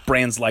globe.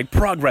 Brands like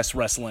Progress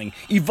Wrestling,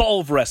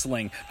 Evolve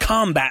Wrestling,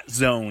 Combat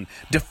Zone,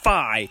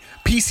 Defy,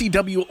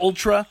 PCW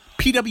Ultra,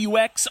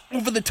 PWX,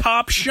 Over the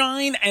Top,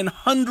 Shine, and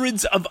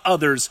hundreds of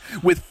others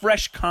with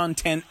fresh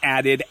content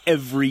added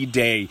every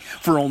day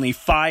for only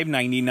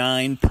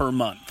 $5.99 per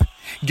month.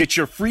 Get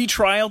your free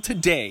trial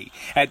today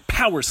at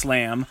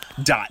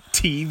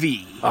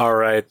Powerslam.tv. All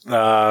right,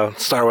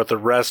 start with the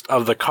rest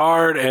of the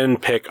card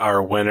and pick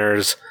our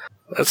winners.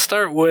 Let's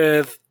start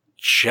with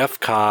Jeff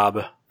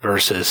Cobb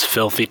versus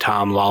Filthy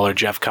Tom Lawler.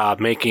 Jeff Cobb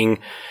making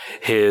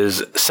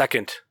his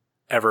second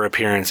ever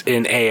appearance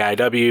in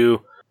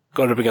AIW,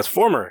 going up against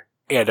former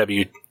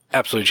AIW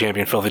Absolute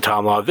Champion Filthy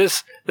Tom Lawler.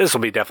 This will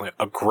be definitely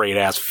a great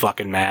ass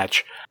fucking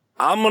match.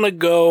 I'm gonna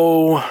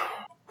go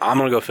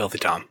Filthy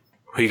Tom.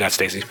 Who you got,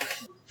 Stacy?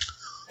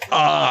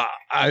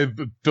 I've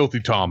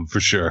Filthy Tom for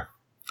sure.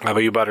 How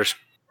about you, Butters?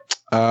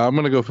 I'm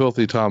gonna go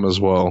Filthy Tom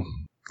as well.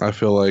 I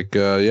feel like,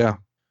 yeah.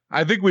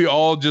 I think we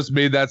all just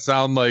made that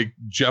sound like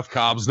Jeff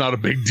Cobb's not a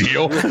big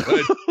deal. But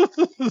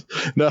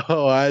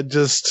no, I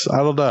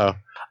don't know.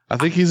 I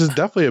think he's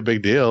definitely a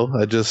big deal.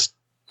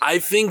 I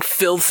think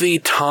Filthy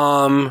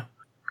Tom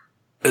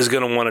is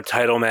going to win a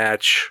title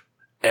match,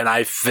 and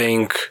I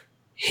think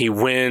he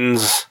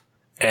wins,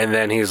 and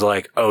then he's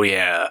like, oh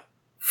yeah,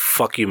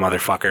 fuck you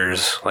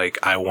motherfuckers. Like,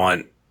 I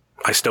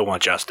still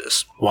want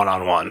justice.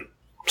 One-on-one.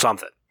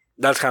 Something.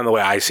 That's kind of the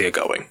way I see it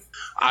going.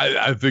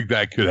 I think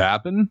that could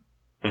happen.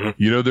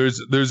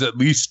 There's at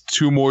least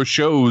 2 more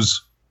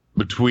shows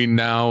between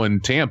now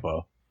and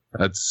Tampa.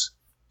 That's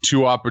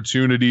 2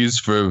 opportunities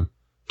for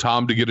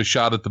Tom to get a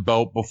shot at the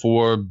belt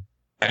before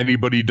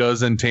anybody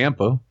does in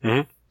Tampa.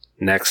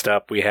 Next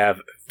up, we have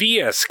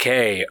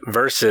VSK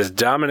versus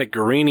Dominic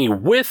Garrini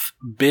with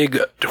Big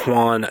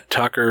Twan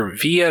Tucker.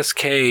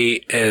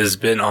 VSK has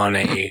been on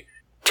a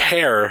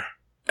tear,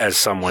 as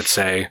some would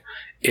say,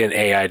 in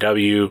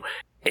AIW.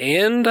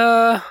 And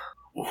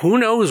who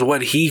knows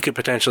what he could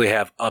potentially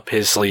have up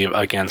his sleeve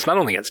against, not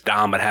only against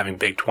Dom, but having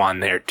Big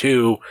Twan there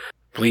too.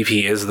 I believe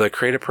he is the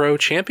Create a Pro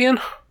champion.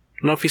 I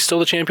don't know if he's still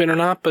the champion or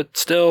not, but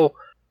still,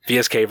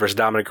 VSK versus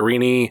Dominic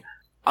Garrini.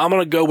 I'm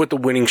going to go with the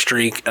winning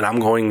streak, and I'm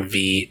going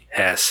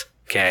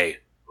VSK.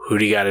 Who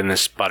do you got in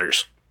this,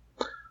 Butters?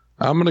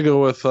 I'm going to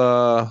go with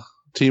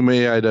Team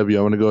AIW.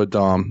 I'm going to go with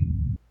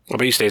Dom. What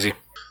about you, Stacey?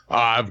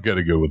 I've got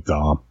to go with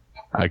Dom.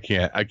 I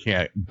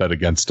can't bet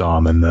against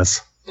Dom in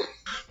this.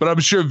 But I'm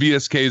sure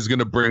VSK is going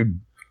to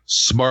bring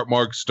Smart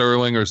Mark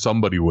Sterling or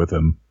somebody with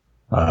him.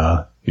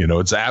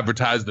 It's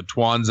advertised the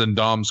Twan's in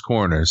Dom's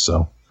corner,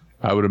 so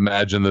I would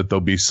imagine that there'll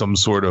be some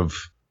sort of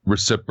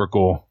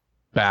reciprocal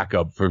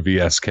backup for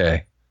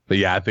VSK. But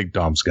yeah, I think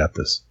Dom's got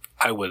this.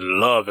 I would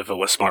love if it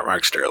was Smart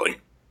Mark Sterling,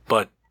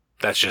 but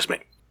that's just me.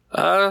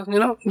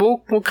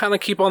 We'll kind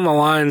of keep on the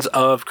lines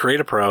of Create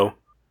a Pro,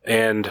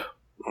 and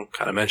I'm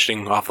kind of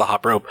mentioning off the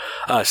hop rope,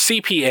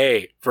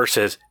 CPA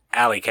versus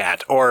Alley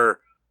Cat,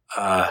 or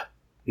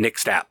Nick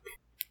Stapp,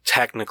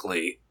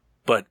 technically,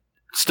 but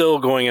still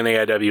going in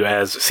AIW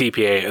as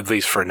CPA, at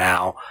least for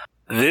now.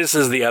 This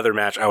is the other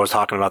match I was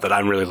talking about that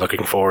I'm really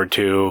looking forward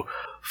to.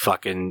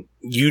 Fucking,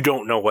 you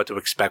don't know what to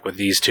expect with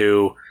these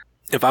two.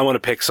 If I want to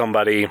pick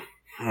somebody,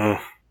 I'm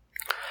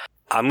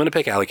going to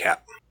pick Alley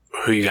Cat.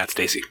 Who you got,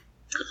 Stacey?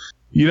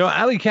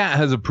 Alley Cat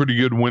has a pretty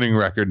good winning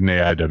record in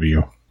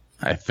AIW,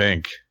 I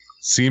think.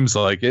 Seems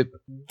like it.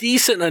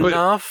 Decent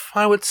enough,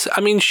 I would say.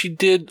 I mean, she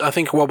did, I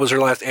think, what was her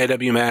last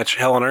AIW match?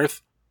 Hell on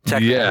Earth?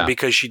 Technically,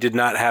 because she did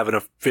not have an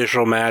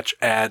official match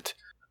at...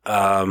 she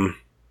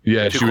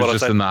was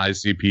just in the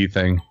ICP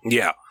thing.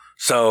 Yeah.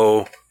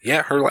 So,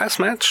 yeah, her last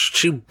match,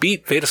 she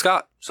beat Veda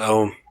Scott.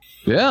 So,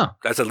 yeah,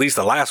 that's at least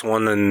the last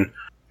one. And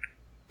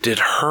did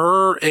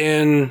her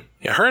and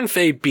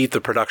Faye beat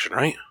the production,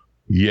 right?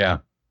 Yeah.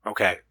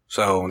 Okay.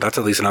 So that's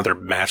at least another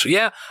match.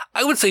 Yeah,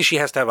 I would say she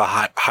has to have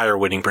a higher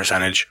winning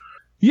percentage.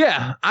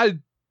 Yeah, I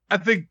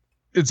think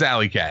it's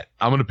Alley Cat.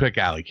 I'm going to pick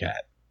Alley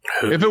Cat.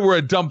 If it were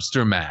a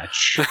dumpster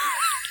match,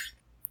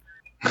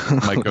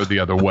 might go the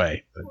other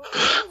way. But.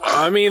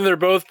 I mean, they're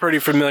both pretty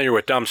familiar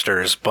with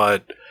dumpsters,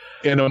 but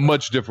in a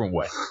much different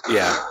way.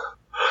 Yeah.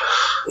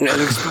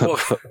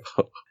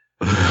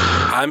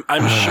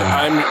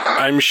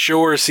 I'm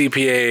sure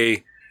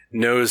CPA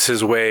knows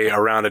his way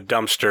around a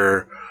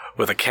dumpster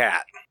with a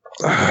cat.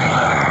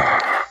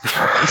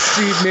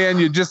 See, man,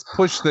 you just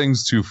push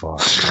things too far.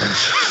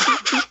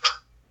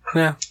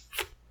 Yeah.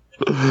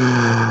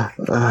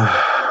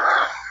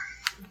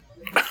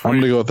 I'm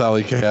going to go with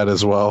Alley Cat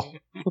as well.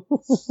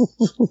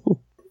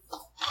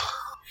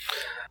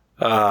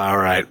 All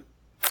right.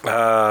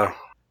 The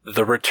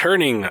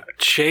returning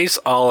Chase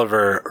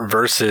Oliver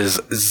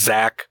versus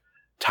Zach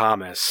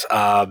Thomas.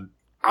 I'm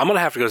going to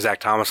have to go Zach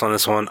Thomas on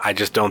this one. I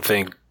just don't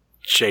think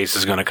Chase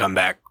is going to come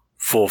back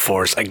full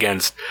force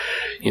against,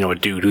 a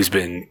dude who's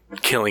been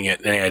killing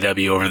it in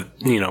AIW over,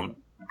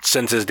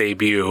 since his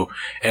debut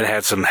and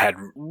had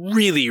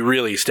really,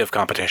 really stiff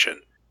competition.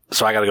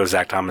 So I got to go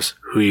Zach Thomas.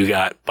 Who you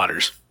got,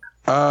 Butters?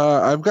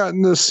 I've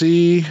gotten to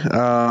see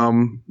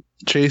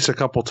Chase a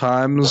couple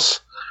times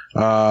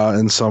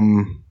in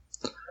some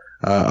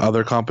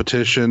other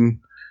competition.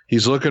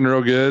 He's looking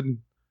real good,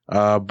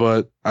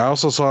 but I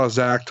also saw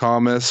Zach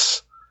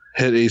Thomas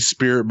hit a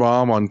spirit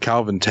bomb on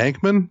Calvin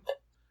Tankman,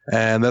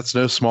 and that's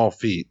no small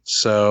feat.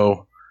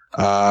 So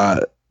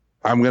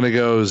I'm going to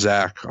go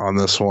Zach on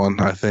this one.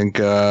 I think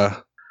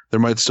there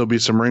might still be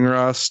some ring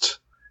rust,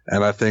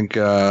 and I think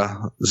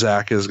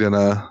Zach is going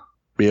to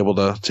be able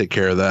to take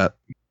care of that.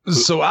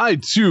 So I,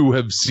 too,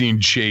 have seen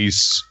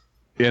Chase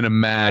in a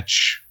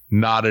match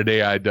not at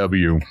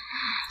AIW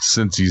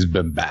since he's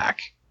been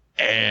back.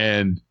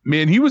 And,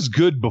 man, he was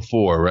good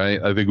before, right?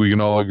 I think we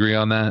can all agree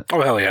on that.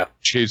 Oh, hell yeah.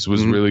 Chase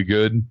was really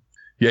good.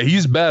 Yeah,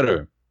 he's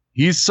better.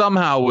 He's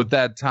somehow, with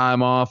that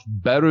time off,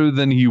 better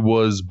than he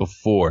was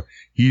before.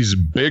 He's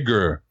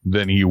bigger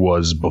than he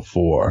was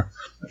before.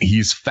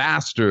 He's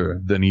faster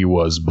than he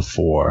was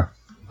before.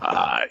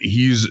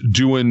 He's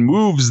doing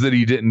moves that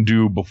he didn't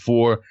do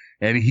before.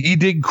 And he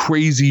did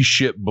crazy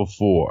shit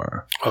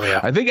before. Oh,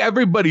 yeah. I think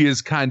everybody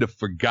has kind of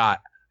forgot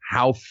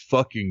how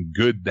fucking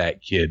good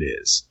that kid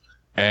is.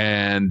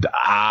 And,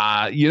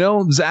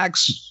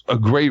 Zach's a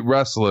great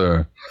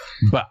wrestler.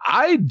 But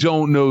I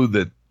don't know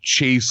that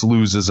Chase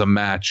loses a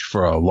match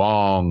for a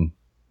long,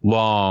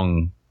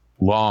 long,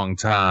 long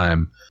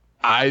time.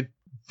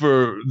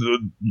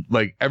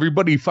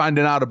 Everybody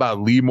finding out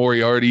about Lee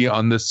Moriarty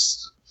on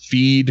this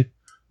feed,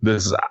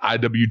 this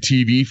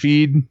IWTV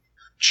feed,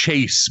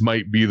 Chase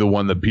might be the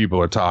one that people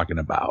are talking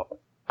about.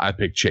 I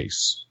pick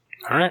Chase.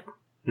 All right.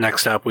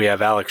 Next up, we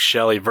have Alex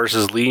Shelley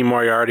versus Lee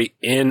Moriarty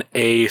in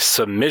a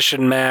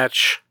submission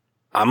match.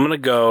 I'm gonna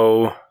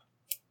go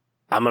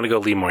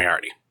Lee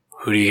Moriarty.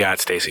 Who do you got,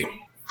 Stacy?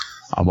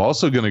 I'm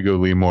also going to go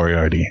Lee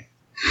Moriarty.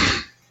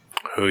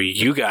 Who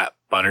you got,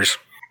 Butters?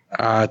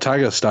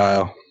 Tiger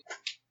style.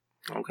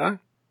 Okay.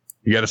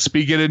 You got to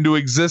speak it into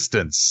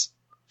existence,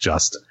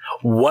 Justin.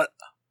 What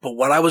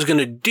I was going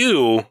to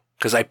do,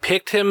 because I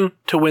picked him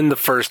to win the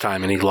first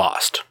time and he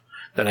lost.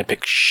 Then I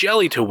picked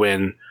Shelley to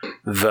win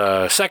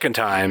the second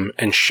time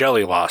and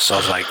Shelley lost. So I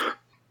was like,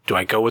 do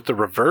I go with the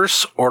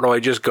reverse or do I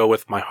just go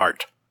with my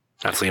heart?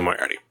 That's Lee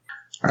Moriarty.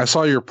 I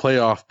saw your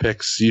playoff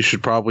picks. You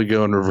should probably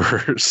go in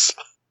reverse.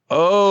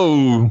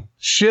 Oh,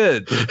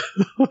 shit.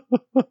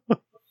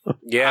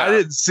 Yeah. I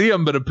didn't see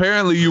him, but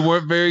apparently you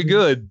weren't very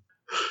good.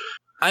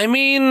 I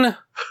mean,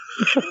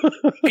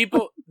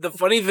 the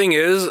funny thing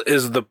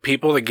is the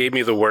people that gave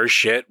me the worst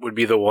shit would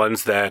be the one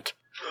that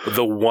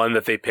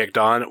they picked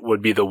on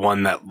would be the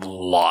one that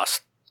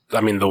lost.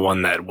 I mean, the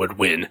one that would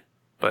win.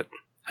 But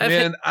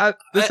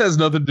this has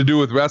nothing to do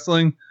with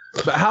wrestling.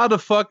 But how the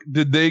fuck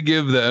did they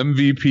give the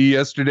MVP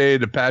yesterday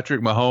to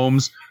Patrick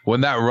Mahomes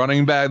when the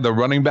running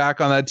back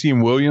on that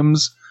team,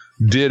 Williams,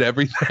 did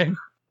everything?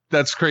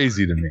 That's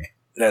crazy to me.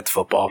 That's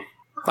football.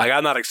 Like,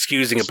 I'm not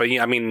excusing it, but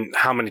I mean,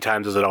 how many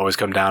times does it always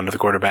come down to the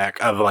quarterback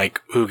of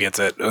like who gets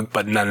it,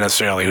 but not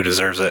necessarily who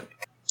deserves it?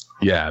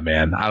 Yeah,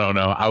 man. I don't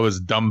know. I was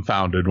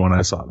dumbfounded when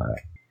I saw that.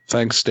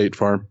 Thanks, State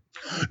Farm.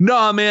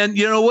 No, man.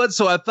 You know what?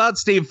 So I thought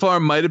State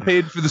Farm might have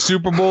paid for the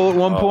Super Bowl at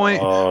one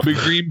point, but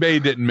Green Bay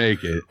didn't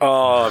make it.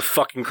 Oh, if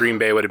fucking Green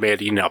Bay would have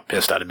made it, you know how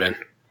pissed I'd have been.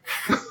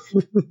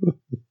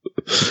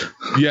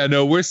 Yeah,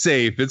 no, we're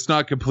safe. It's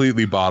not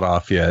completely bought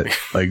off yet.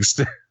 Like,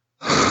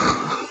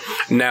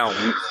 now,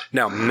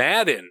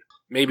 Madden,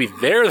 maybe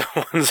they're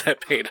the ones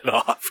that paid it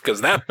off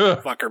because that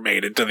fucker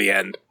made it to the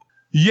end.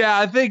 Yeah,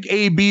 I think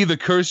AB, the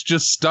curse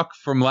just stuck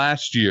from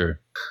last year.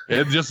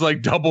 It just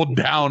like doubled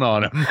down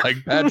on him.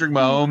 Like Patrick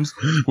Mahomes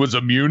was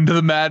immune to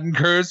the Madden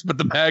curse, but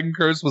the Madden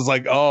curse was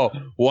like, oh,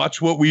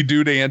 watch what we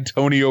do to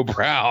Antonio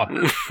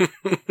Brown.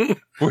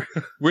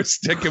 we're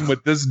sticking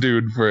with this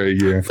dude for a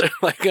year. They're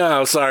like,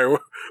 oh, sorry,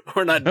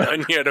 we're not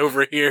done yet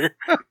over here.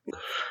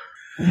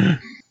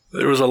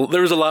 There was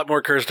a lot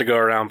more curse to go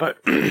around, but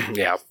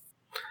yeah.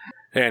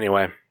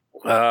 Anyway,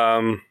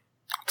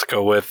 let's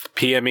go with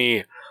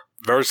PME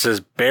versus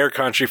Bear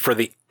Country for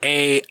the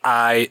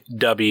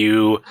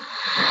AIW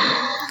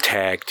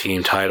tag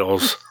team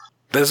titles.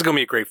 This is going to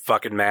be a great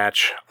fucking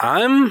match.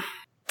 I'm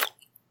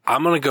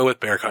going to go with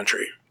Bear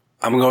Country.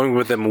 I'm going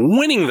with them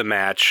winning the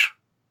match,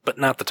 but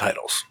not the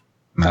titles.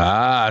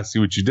 Ah, I see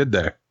what you did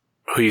there.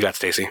 Who you got,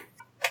 Stacy?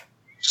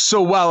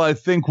 So while I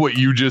think what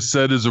you just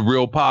said is a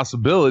real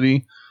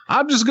possibility,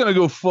 I'm just going to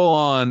go full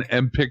on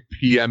and pick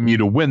PME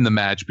to win the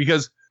match,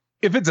 because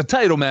if it's a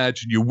title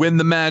match and you win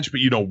the match,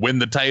 but you don't win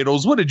the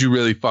titles, what did you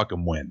really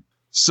fucking win?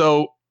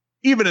 So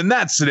even in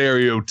that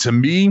scenario, to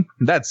me,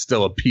 that's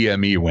still a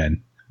PME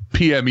win.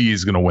 PME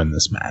is going to win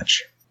this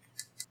match.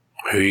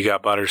 Who you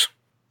got, Butters?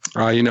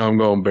 I'm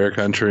going Bear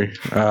Country.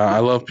 I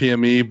love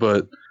PME,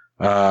 but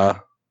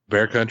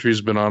Bear Country's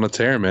been on a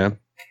tear, man.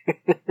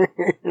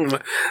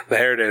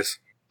 There it is.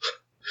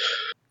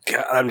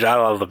 God, I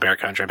love the Bear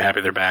Country. I'm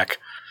happy they're back.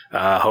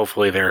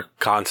 Hopefully they're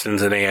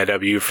constants in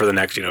AIW for the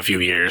next few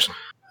years.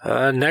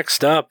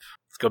 Next up,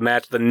 let's go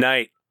match of the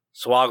night.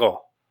 Swoggle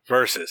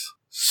versus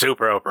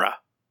Super Oprah.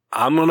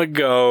 I'm going to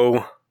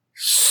go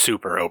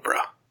Super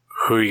Oprah.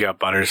 Who you got,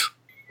 Butters?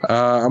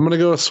 I'm going to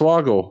go with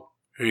Swoggle.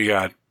 Who you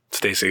got,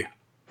 Stacy?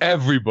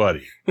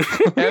 Everybody.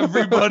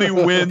 Everybody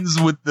wins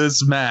with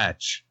this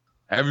match.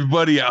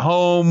 Everybody at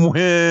home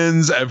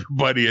wins.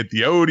 Everybody at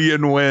the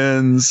Odeon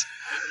wins.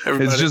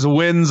 It's just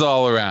wins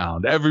all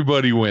around.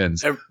 Everybody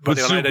wins. But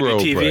Super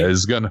Oprah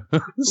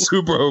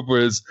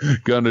is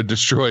gonna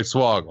destroy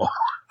Swoggle.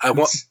 I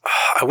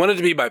want it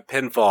to be by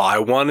pinfall. I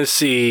want to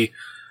see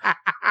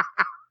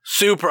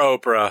Super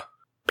Oprah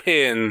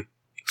pin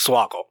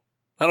Swoggle.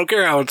 I don't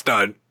care how it's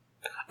done.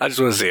 I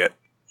just want to see it.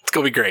 It's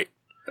gonna be great.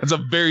 That's a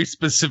very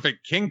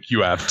specific kink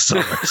you have,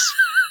 Summers.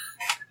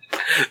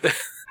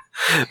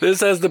 This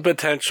has the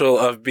potential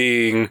of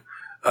being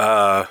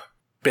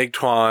Big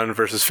Twan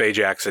versus Faye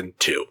Jackson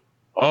 2.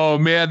 Oh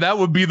man, that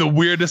would be the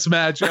weirdest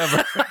match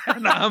ever.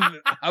 And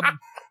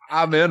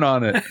I'm in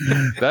on it.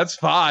 That's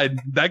fine.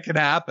 That can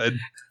happen.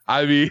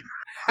 I mean,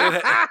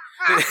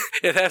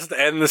 it has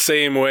to end the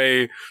same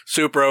way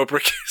Super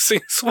Oprah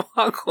kissing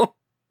Swoggle.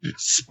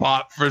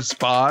 Spot for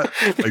spot,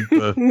 like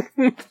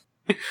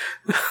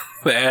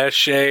the ass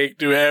shake,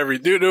 do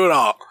it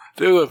all,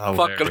 do it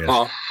fucking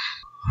all.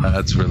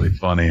 That's really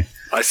funny.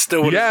 I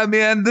still would. Yeah,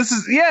 man.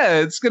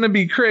 It's gonna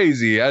be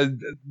crazy.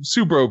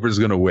 Super Oprah's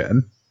gonna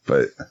win,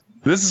 but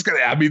this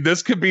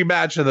could be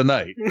match of the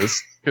night.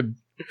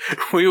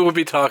 We will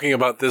be talking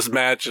about this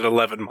match in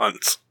 11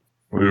 months.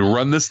 We'll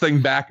run this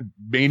thing back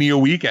Mania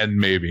weekend,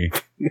 maybe.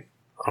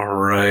 All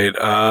right.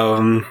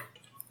 I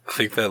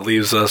think that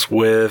leaves us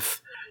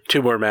with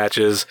 2 more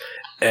matches,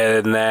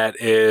 and that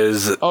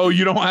is. Oh,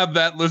 you don't have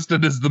that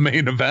listed as the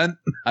main event?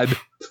 I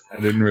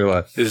didn't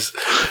realize.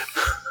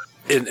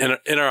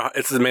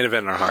 It's the main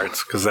event in our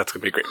hearts because that's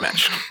gonna be a great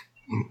match.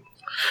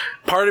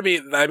 Part of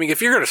me, I mean,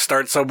 if you're gonna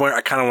start somewhere,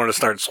 I kind of want to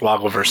start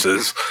Swoggle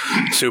versus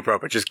Supro,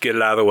 but just get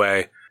it out of the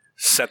way,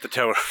 set the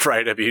tone for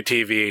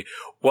IWTV.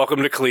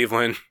 Welcome to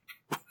Cleveland.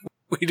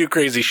 We do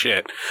crazy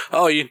shit.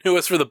 Oh, you knew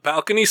us for the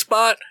balcony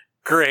spot?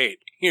 Great.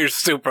 Here's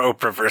Supro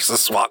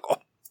versus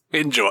Swoggle.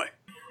 Enjoy.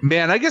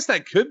 Man, I guess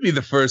that could be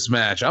the first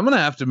match. I'm going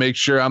to have to make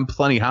sure I'm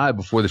plenty high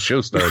before the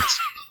show starts.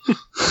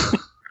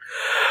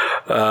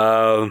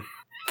 So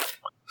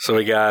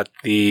we got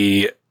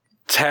the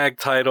tag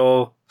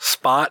title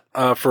spot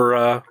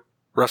for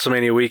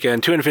WrestleMania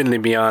weekend. 2 Infinity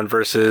and Beyond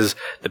versus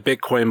the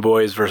Bitcoin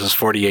Boys versus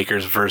 40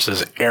 Acres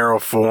versus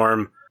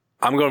Aeroform.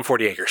 I'm going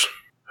 40 Acres.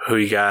 Who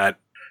you got,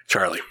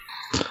 Charlie?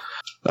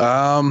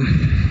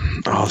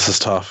 This is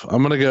tough.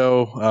 I'm gonna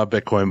go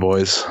Bitcoin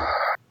Boys.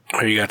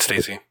 Who you got,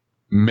 Stacy?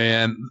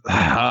 Man,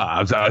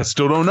 I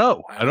still don't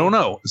know. I don't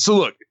know. So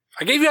look,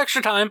 I gave you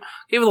extra time.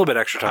 Gave you a little bit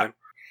extra time.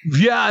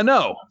 Yeah, I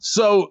know.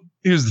 So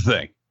here's the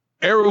thing.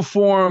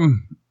 Aeroform,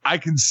 I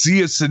can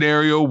see a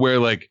scenario where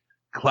like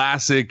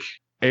classic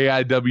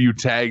AIW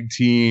tag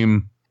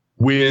team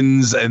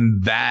wins,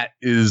 and that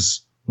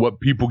is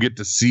what people get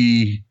to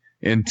see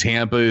in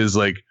Tampa is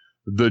like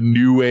the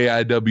new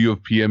AIW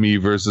of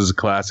PME versus a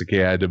classic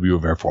AIW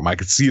of Airform. I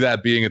could see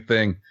that being a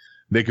thing.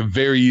 They could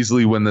very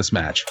easily win this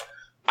match.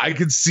 I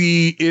could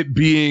see it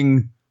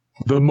being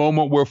the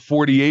moment where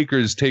 40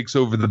 Acres takes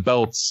over the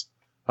belts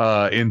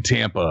in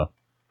Tampa.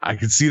 I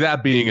could see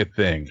that being a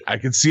thing. I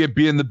could see it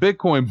being the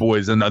Bitcoin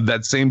Boys and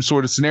that same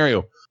sort of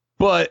scenario.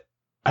 But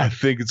I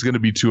think it's going to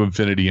be 2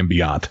 Infinity and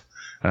Beyond.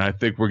 And I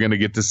think we're going to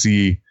get to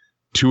see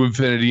 2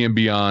 Infinity and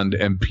Beyond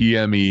and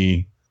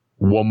PME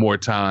one more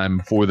time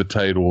for the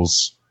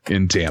titles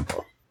in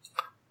Tampa.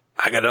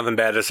 I got nothing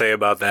bad to say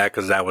about that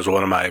because that was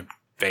one of my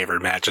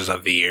favorite matches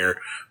of the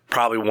year.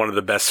 Probably one of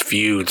the best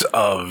feuds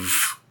of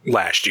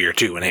last year,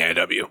 too, in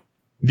AIW.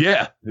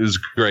 Yeah, it was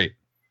great.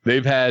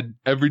 They've had,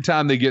 every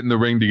time they get in the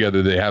ring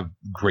together, they have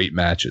great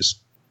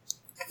matches.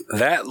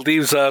 That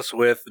leaves us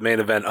with the main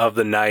event of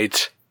the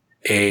night,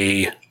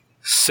 a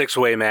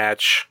 6-way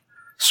match.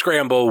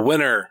 Scramble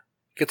winner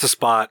gets a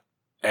spot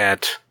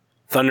at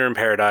Thunder in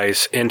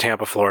Paradise in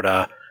Tampa,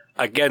 Florida,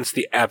 against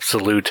the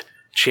absolute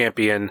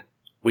champion.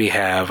 We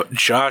have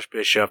Josh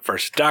Bishop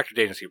versus Dr.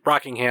 Daniel C.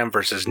 Rockingham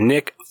versus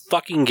Nick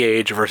fucking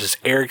Gage versus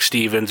Eric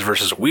Stevens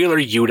versus Wheeler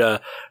Yuta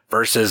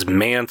versus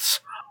Mance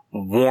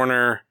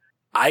Warner.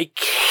 I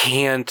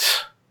can't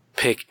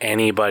pick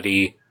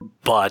anybody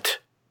but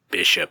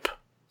Bishop.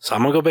 So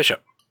I'm going to go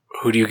Bishop.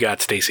 Who do you got,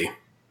 Stacy?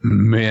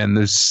 Man,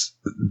 this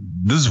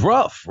is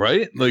rough,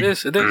 right? Like,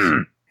 It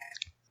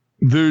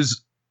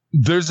is.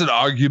 There's an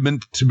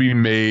argument to be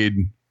made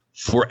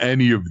for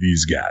any of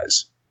these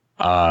guys.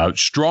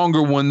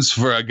 Stronger ones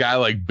for a guy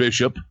like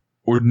Bishop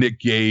or Nick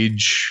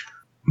Gage,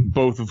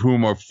 both of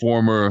whom are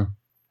former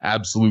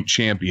absolute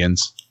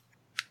champions,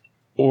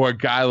 or a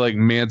guy like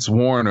Mance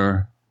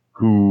Warner,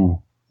 who,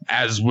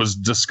 as was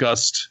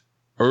discussed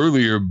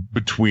earlier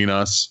between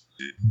us,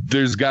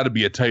 there's got to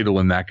be a title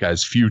in that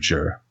guy's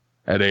future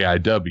at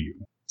AIW.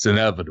 It's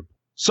inevitable.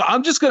 So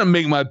I'm just going to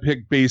make my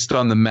pick based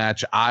on the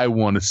match I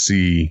want to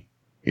see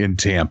in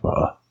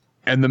Tampa.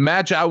 And the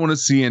match I want to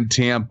see in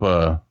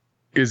Tampa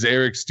is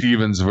Eric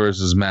Stevens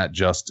versus Matt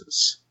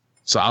Justice.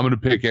 So I'm going to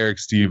pick Eric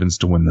Stevens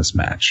to win this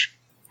match.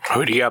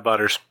 Who do you got,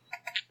 Butters?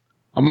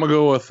 I'm going to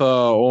go with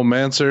old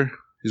Manser.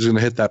 He's going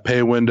to hit that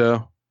pay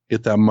window,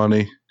 get that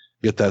money,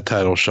 get that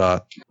title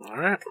shot. All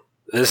right.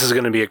 This is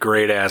going to be a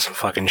great-ass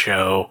fucking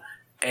show.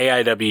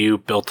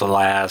 AIW Built to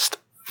Last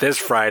this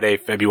Friday,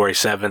 February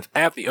 7th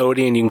at the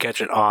Odeon. You can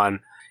catch it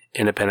on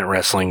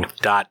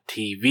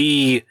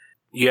independentwrestling.tv.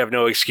 You have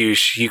no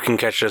excuse. You can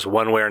catch this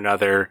one way or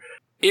another.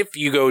 If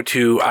you go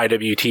to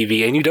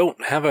IWTV and you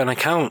don't have an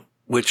account,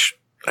 which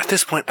at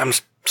this point I'm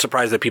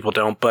surprised that people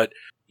don't, but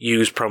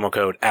use promo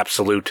code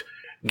ABSOLUTE.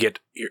 Get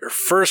your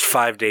first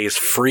 5 days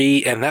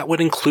free, and that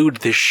would include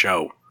this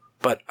show.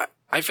 But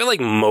I feel like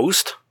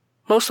most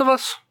of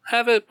us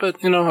have it,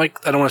 but, you know,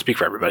 like, I don't want to speak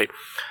for everybody.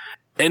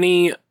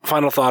 Any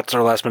final thoughts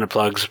or last minute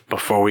plugs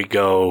before we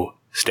go,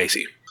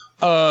 Stacy?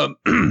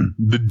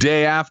 The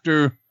day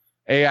after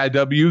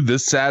AIW,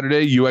 this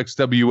Saturday,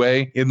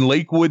 UXWA in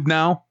Lakewood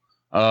now.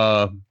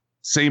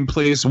 Same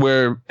place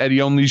where Eddie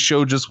Only's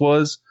show just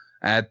was,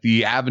 at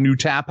the Avenue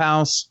Tap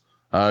House.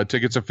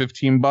 Tickets are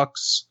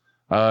 $15.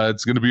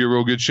 It's going to be a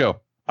real good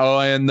show. Oh,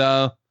 and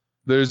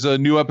there's a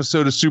new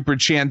episode of Super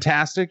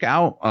Chantastic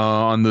out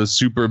on the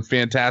Super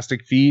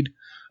Fantastic feed,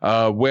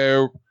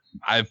 where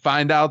I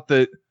find out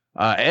that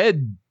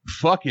Ed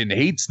fucking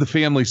hates the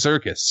Family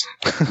Circus.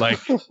 Like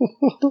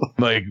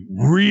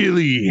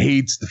really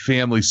hates the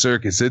Family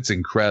Circus. It's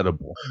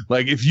incredible.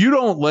 Like, if you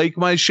don't like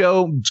my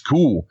show, it's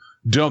cool.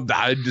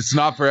 It's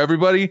not for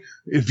everybody.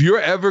 If you're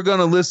ever going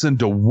to listen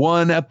to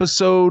one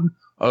episode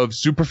of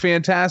Super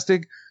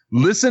Fantastic,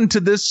 listen to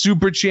this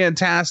Super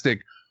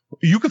Chantastic.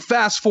 You could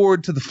fast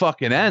forward to the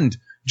fucking end.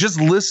 Just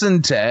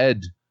listen to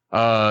Ed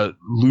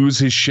lose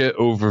his shit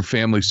over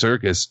Family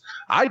Circus.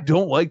 I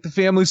don't like the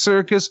Family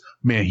Circus.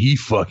 Man, he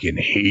fucking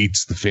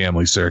hates the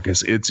Family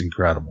Circus. It's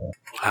incredible.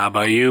 How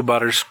about you,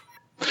 Butters?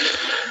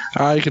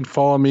 You can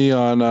follow me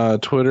on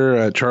Twitter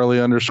at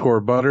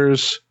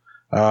Charlie_Butters.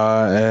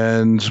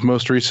 And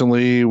most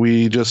recently,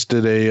 we just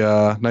did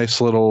a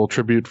nice little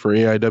tribute for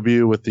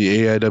AIW with the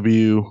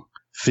AIW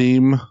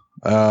theme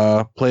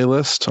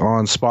playlist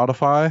on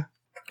Spotify.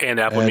 And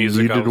Apple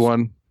Music. You did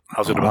one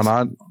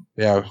on.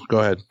 Yeah, go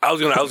ahead. I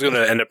was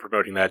gonna end up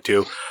promoting that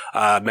too.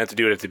 Meant to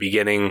do it at the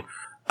beginning.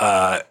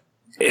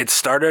 It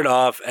started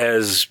off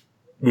as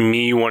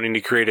me wanting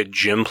to create a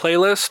gym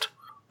playlist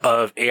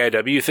of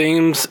AIW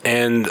themes,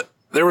 and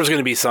there was going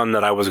to be some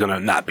that I was going to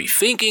not be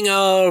thinking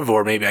of,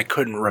 or maybe I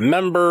couldn't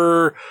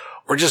remember,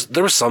 or just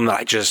there was some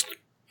that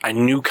I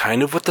knew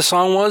kind of what the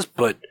song was,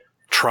 but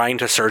trying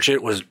to search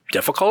it was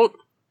difficult.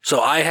 So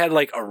I had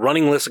like a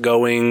running list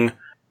going,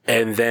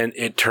 and then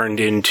it turned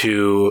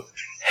into,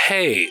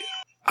 hey,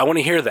 I want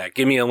to hear that.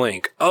 Give me a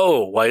link.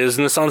 Oh, why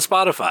isn't this on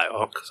Spotify?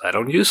 Oh, because I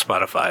don't use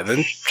Spotify.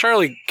 Then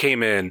Charlie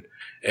came in,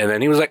 and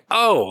then he was like,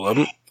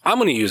 oh, I'm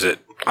going to use it.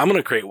 I'm going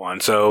to create one.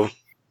 So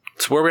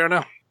it's where we are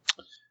now.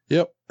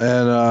 Yep.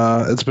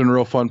 And it's been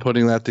real fun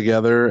putting that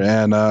together.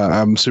 And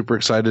I'm super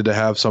excited to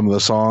have some of the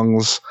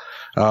songs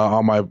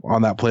on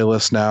that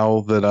playlist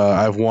now that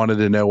I've wanted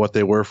to know what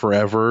they were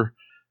forever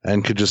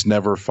and could just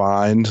never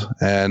find.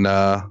 And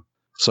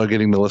so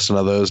getting to listen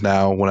to those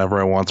now whenever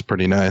I want's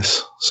pretty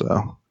nice.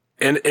 So.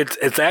 And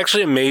it's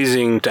actually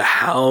amazing to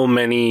how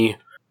many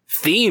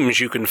themes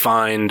you can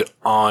find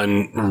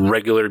on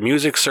regular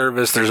music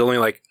service. There's only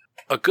like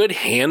a good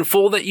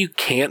handful that you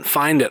can't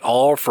find at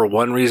all for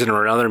one reason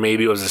or another.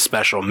 Maybe it was a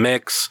special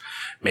mix.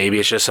 Maybe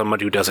it's just someone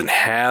who doesn't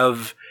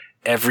have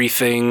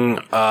everything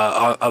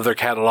of their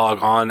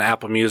catalog on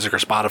Apple Music or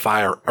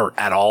Spotify or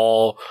at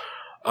all.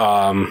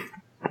 A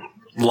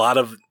lot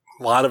of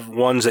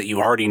ones that you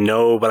already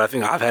know, but I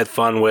think I've had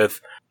fun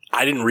with.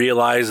 I didn't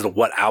realize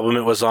what album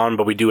it was on,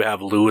 but we do have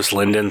Louis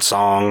Linden's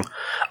song.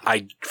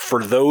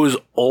 For those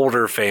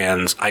older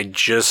fans, I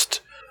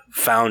just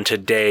found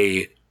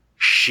today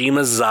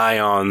Shima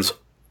Zion's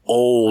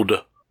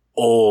old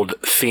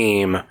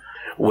theme,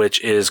 which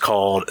is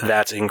called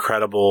That's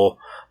Incredible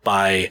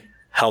by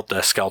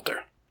Helter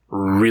Skelter.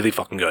 Really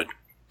fucking good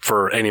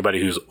for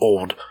anybody who's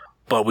old.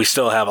 But we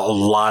still have a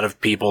lot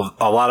of people,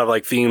 a lot of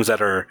like themes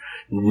that are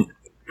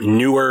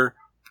newer.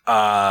 We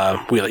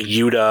have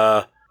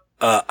Yuta.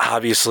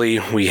 Obviously,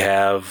 we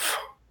have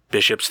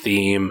Bishop's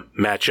theme,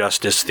 Matt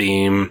Justice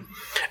theme,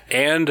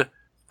 and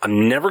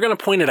I'm never going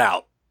to point it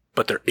out,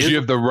 but there is. Do you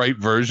have the right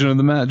version of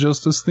the Matt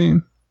Justice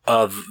theme?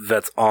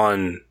 That's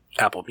on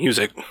Apple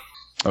Music.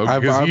 Oh,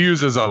 because he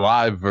uses a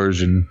live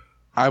version.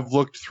 I've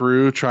looked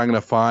through trying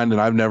to find,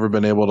 and I've never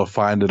been able to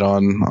find it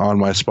on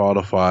my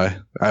Spotify.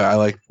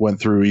 I went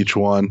through each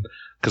one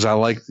because I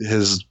like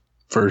his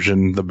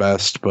version the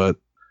best, but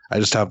I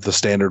just have the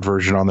standard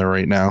version on there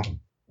right now.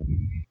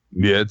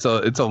 Yeah, it's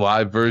a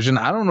live version.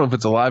 I don't know if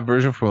it's a live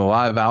version from a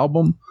live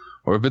album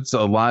or if it's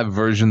a live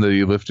version that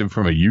he lifted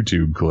from a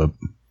YouTube clip.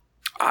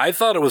 I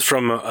thought it was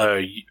from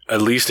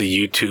at least a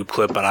YouTube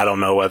clip, but I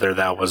don't know whether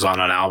that was on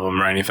an album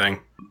or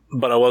anything.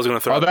 But I was going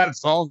to throw that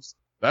song's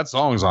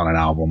on an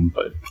album,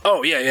 but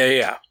oh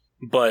yeah.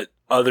 But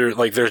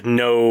there's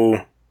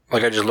no,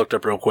 like, I just looked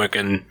up real quick,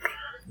 and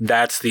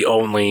that's the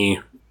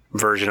only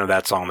version of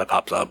that song that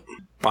pops up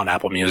on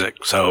Apple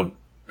Music. So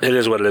it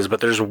is what it is. But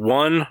there's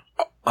one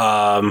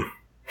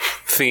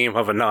theme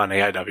of a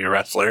non-AIW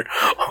wrestler,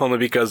 only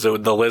because the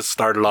list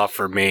started off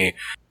for me,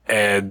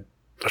 and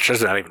it's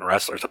just not even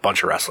wrestlers, a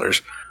bunch of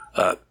wrestlers.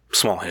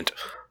 Small hint,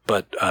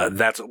 but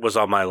that was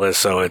on my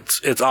list, so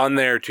it's on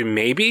there to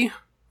maybe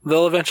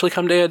they'll eventually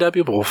come to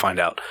AIW, but we'll find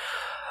out.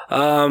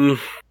 So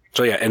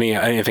yeah,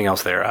 anything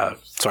else there?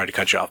 Sorry to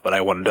cut you off, but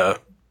I wanted to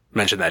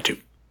mention that too.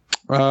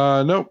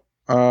 Nope.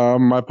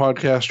 My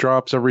podcast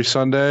drops every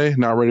Sunday.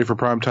 Not Ready for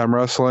Primetime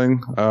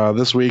Wrestling.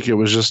 This week it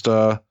was just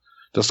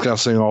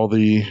discussing all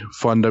the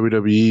fun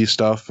WWE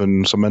stuff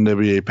and some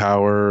NWA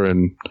Power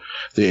and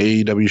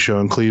the AEW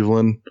show in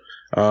Cleveland.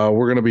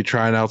 We're going to be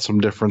trying out some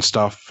different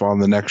stuff on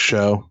the next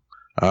show,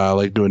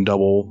 like doing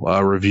double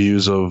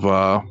reviews of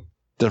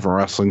different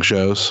wrestling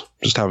shows.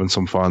 Just having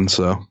some fun.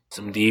 So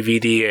some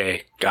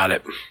DVDA. Got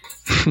it.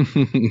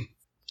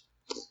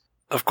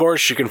 Of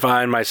course, you can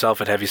find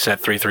myself at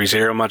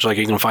Heavyset330, much like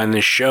you can find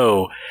this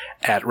show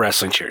at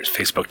Wrestling Cheers,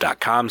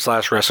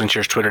 Facebook.com/Wrestling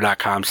Cheers,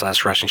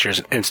 Twitter.com/Wrestling Cheers,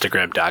 and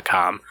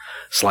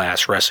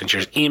Instagram.com/Wrestling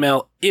Cheers.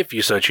 Email, if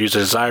you so choose,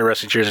 desire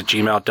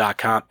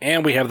WrestlingCheers@gmail.com,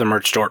 and we have the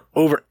merch store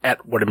over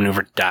at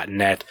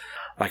whatamaneuver.net.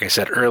 Like I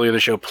said earlier in the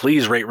show,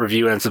 please rate,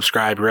 review, and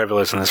subscribe wherever you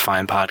listen to this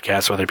fine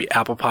podcast, whether it be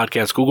Apple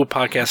Podcasts, Google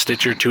Podcasts,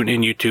 Stitcher,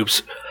 TuneIn,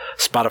 YouTube,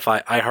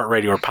 Spotify,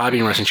 iHeartRadio, or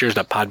Podbean,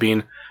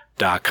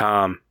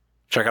 WrestlingCheers.podbean.com.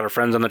 Check out our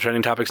friends on the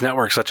Trending Topics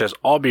Network, such as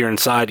All Beer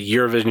Inside,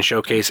 Eurovision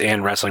Showcase,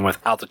 and Wrestling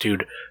with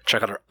Altitude.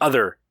 Check out our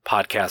other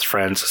podcast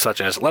friends, such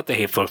as Let the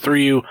Hate Flow Through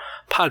You,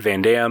 Pod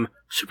Van Dam,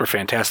 Super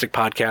Fantastic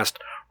Podcast,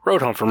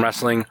 Road Home from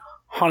Wrestling,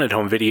 Haunted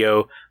Home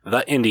Video,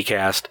 The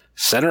IndieCast,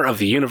 Center of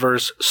the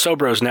Universe,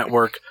 Sobros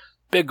Network,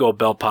 Big Gold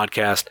Belt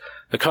Podcast,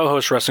 The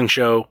Co-Host Wrestling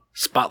Show,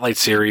 Spotlight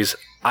Series,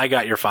 I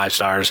Got Your 5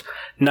 Stars,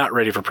 Not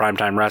Ready for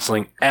Primetime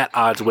Wrestling, At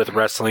Odds with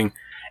Wrestling,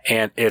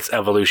 and It's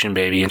Evolution,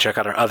 baby. And check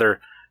out our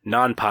other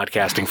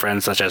non-podcasting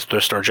friends such as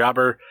Thrift Store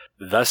Jobber,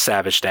 The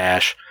Savage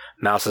Dash,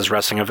 Mouse's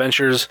Wrestling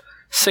Adventures,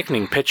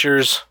 Sickening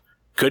Pictures,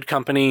 Good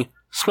Company,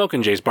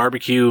 Smokin' Jay's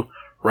Barbecue,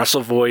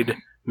 Wrestle Void,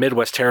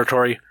 Midwest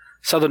Territory,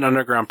 Southern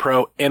Underground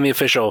Pro, and the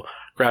official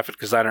graphic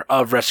designer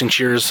of Wrestling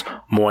Cheers,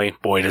 Moy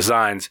Boy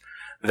Designs.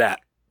 That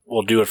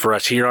will do it for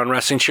us here on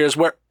Wrestling Cheers,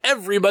 where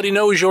everybody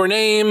knows your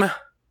name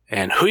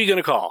and who you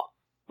gonna call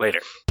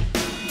later.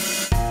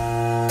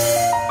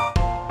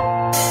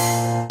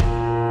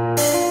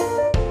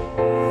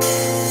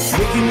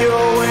 Making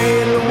your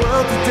way in the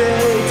world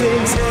today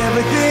takes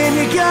everything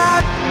you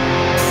got.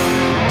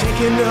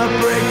 Taking a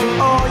break from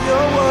all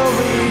your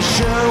worries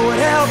sure would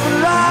help a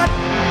lot.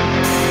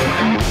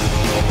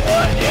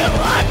 Would you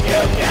like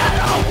to get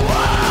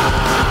away?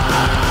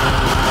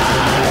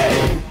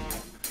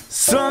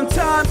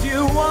 Sometimes you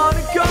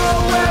wanna go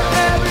where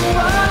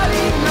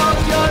everybody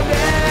knows your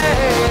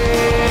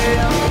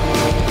name,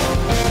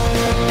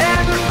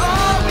 and they're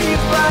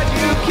always glad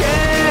you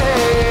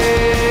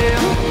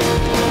came.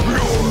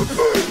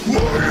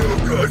 What you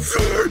can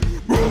say,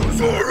 rules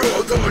are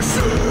all the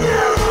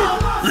same.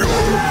 You're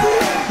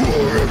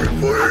what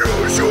everybody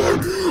knows your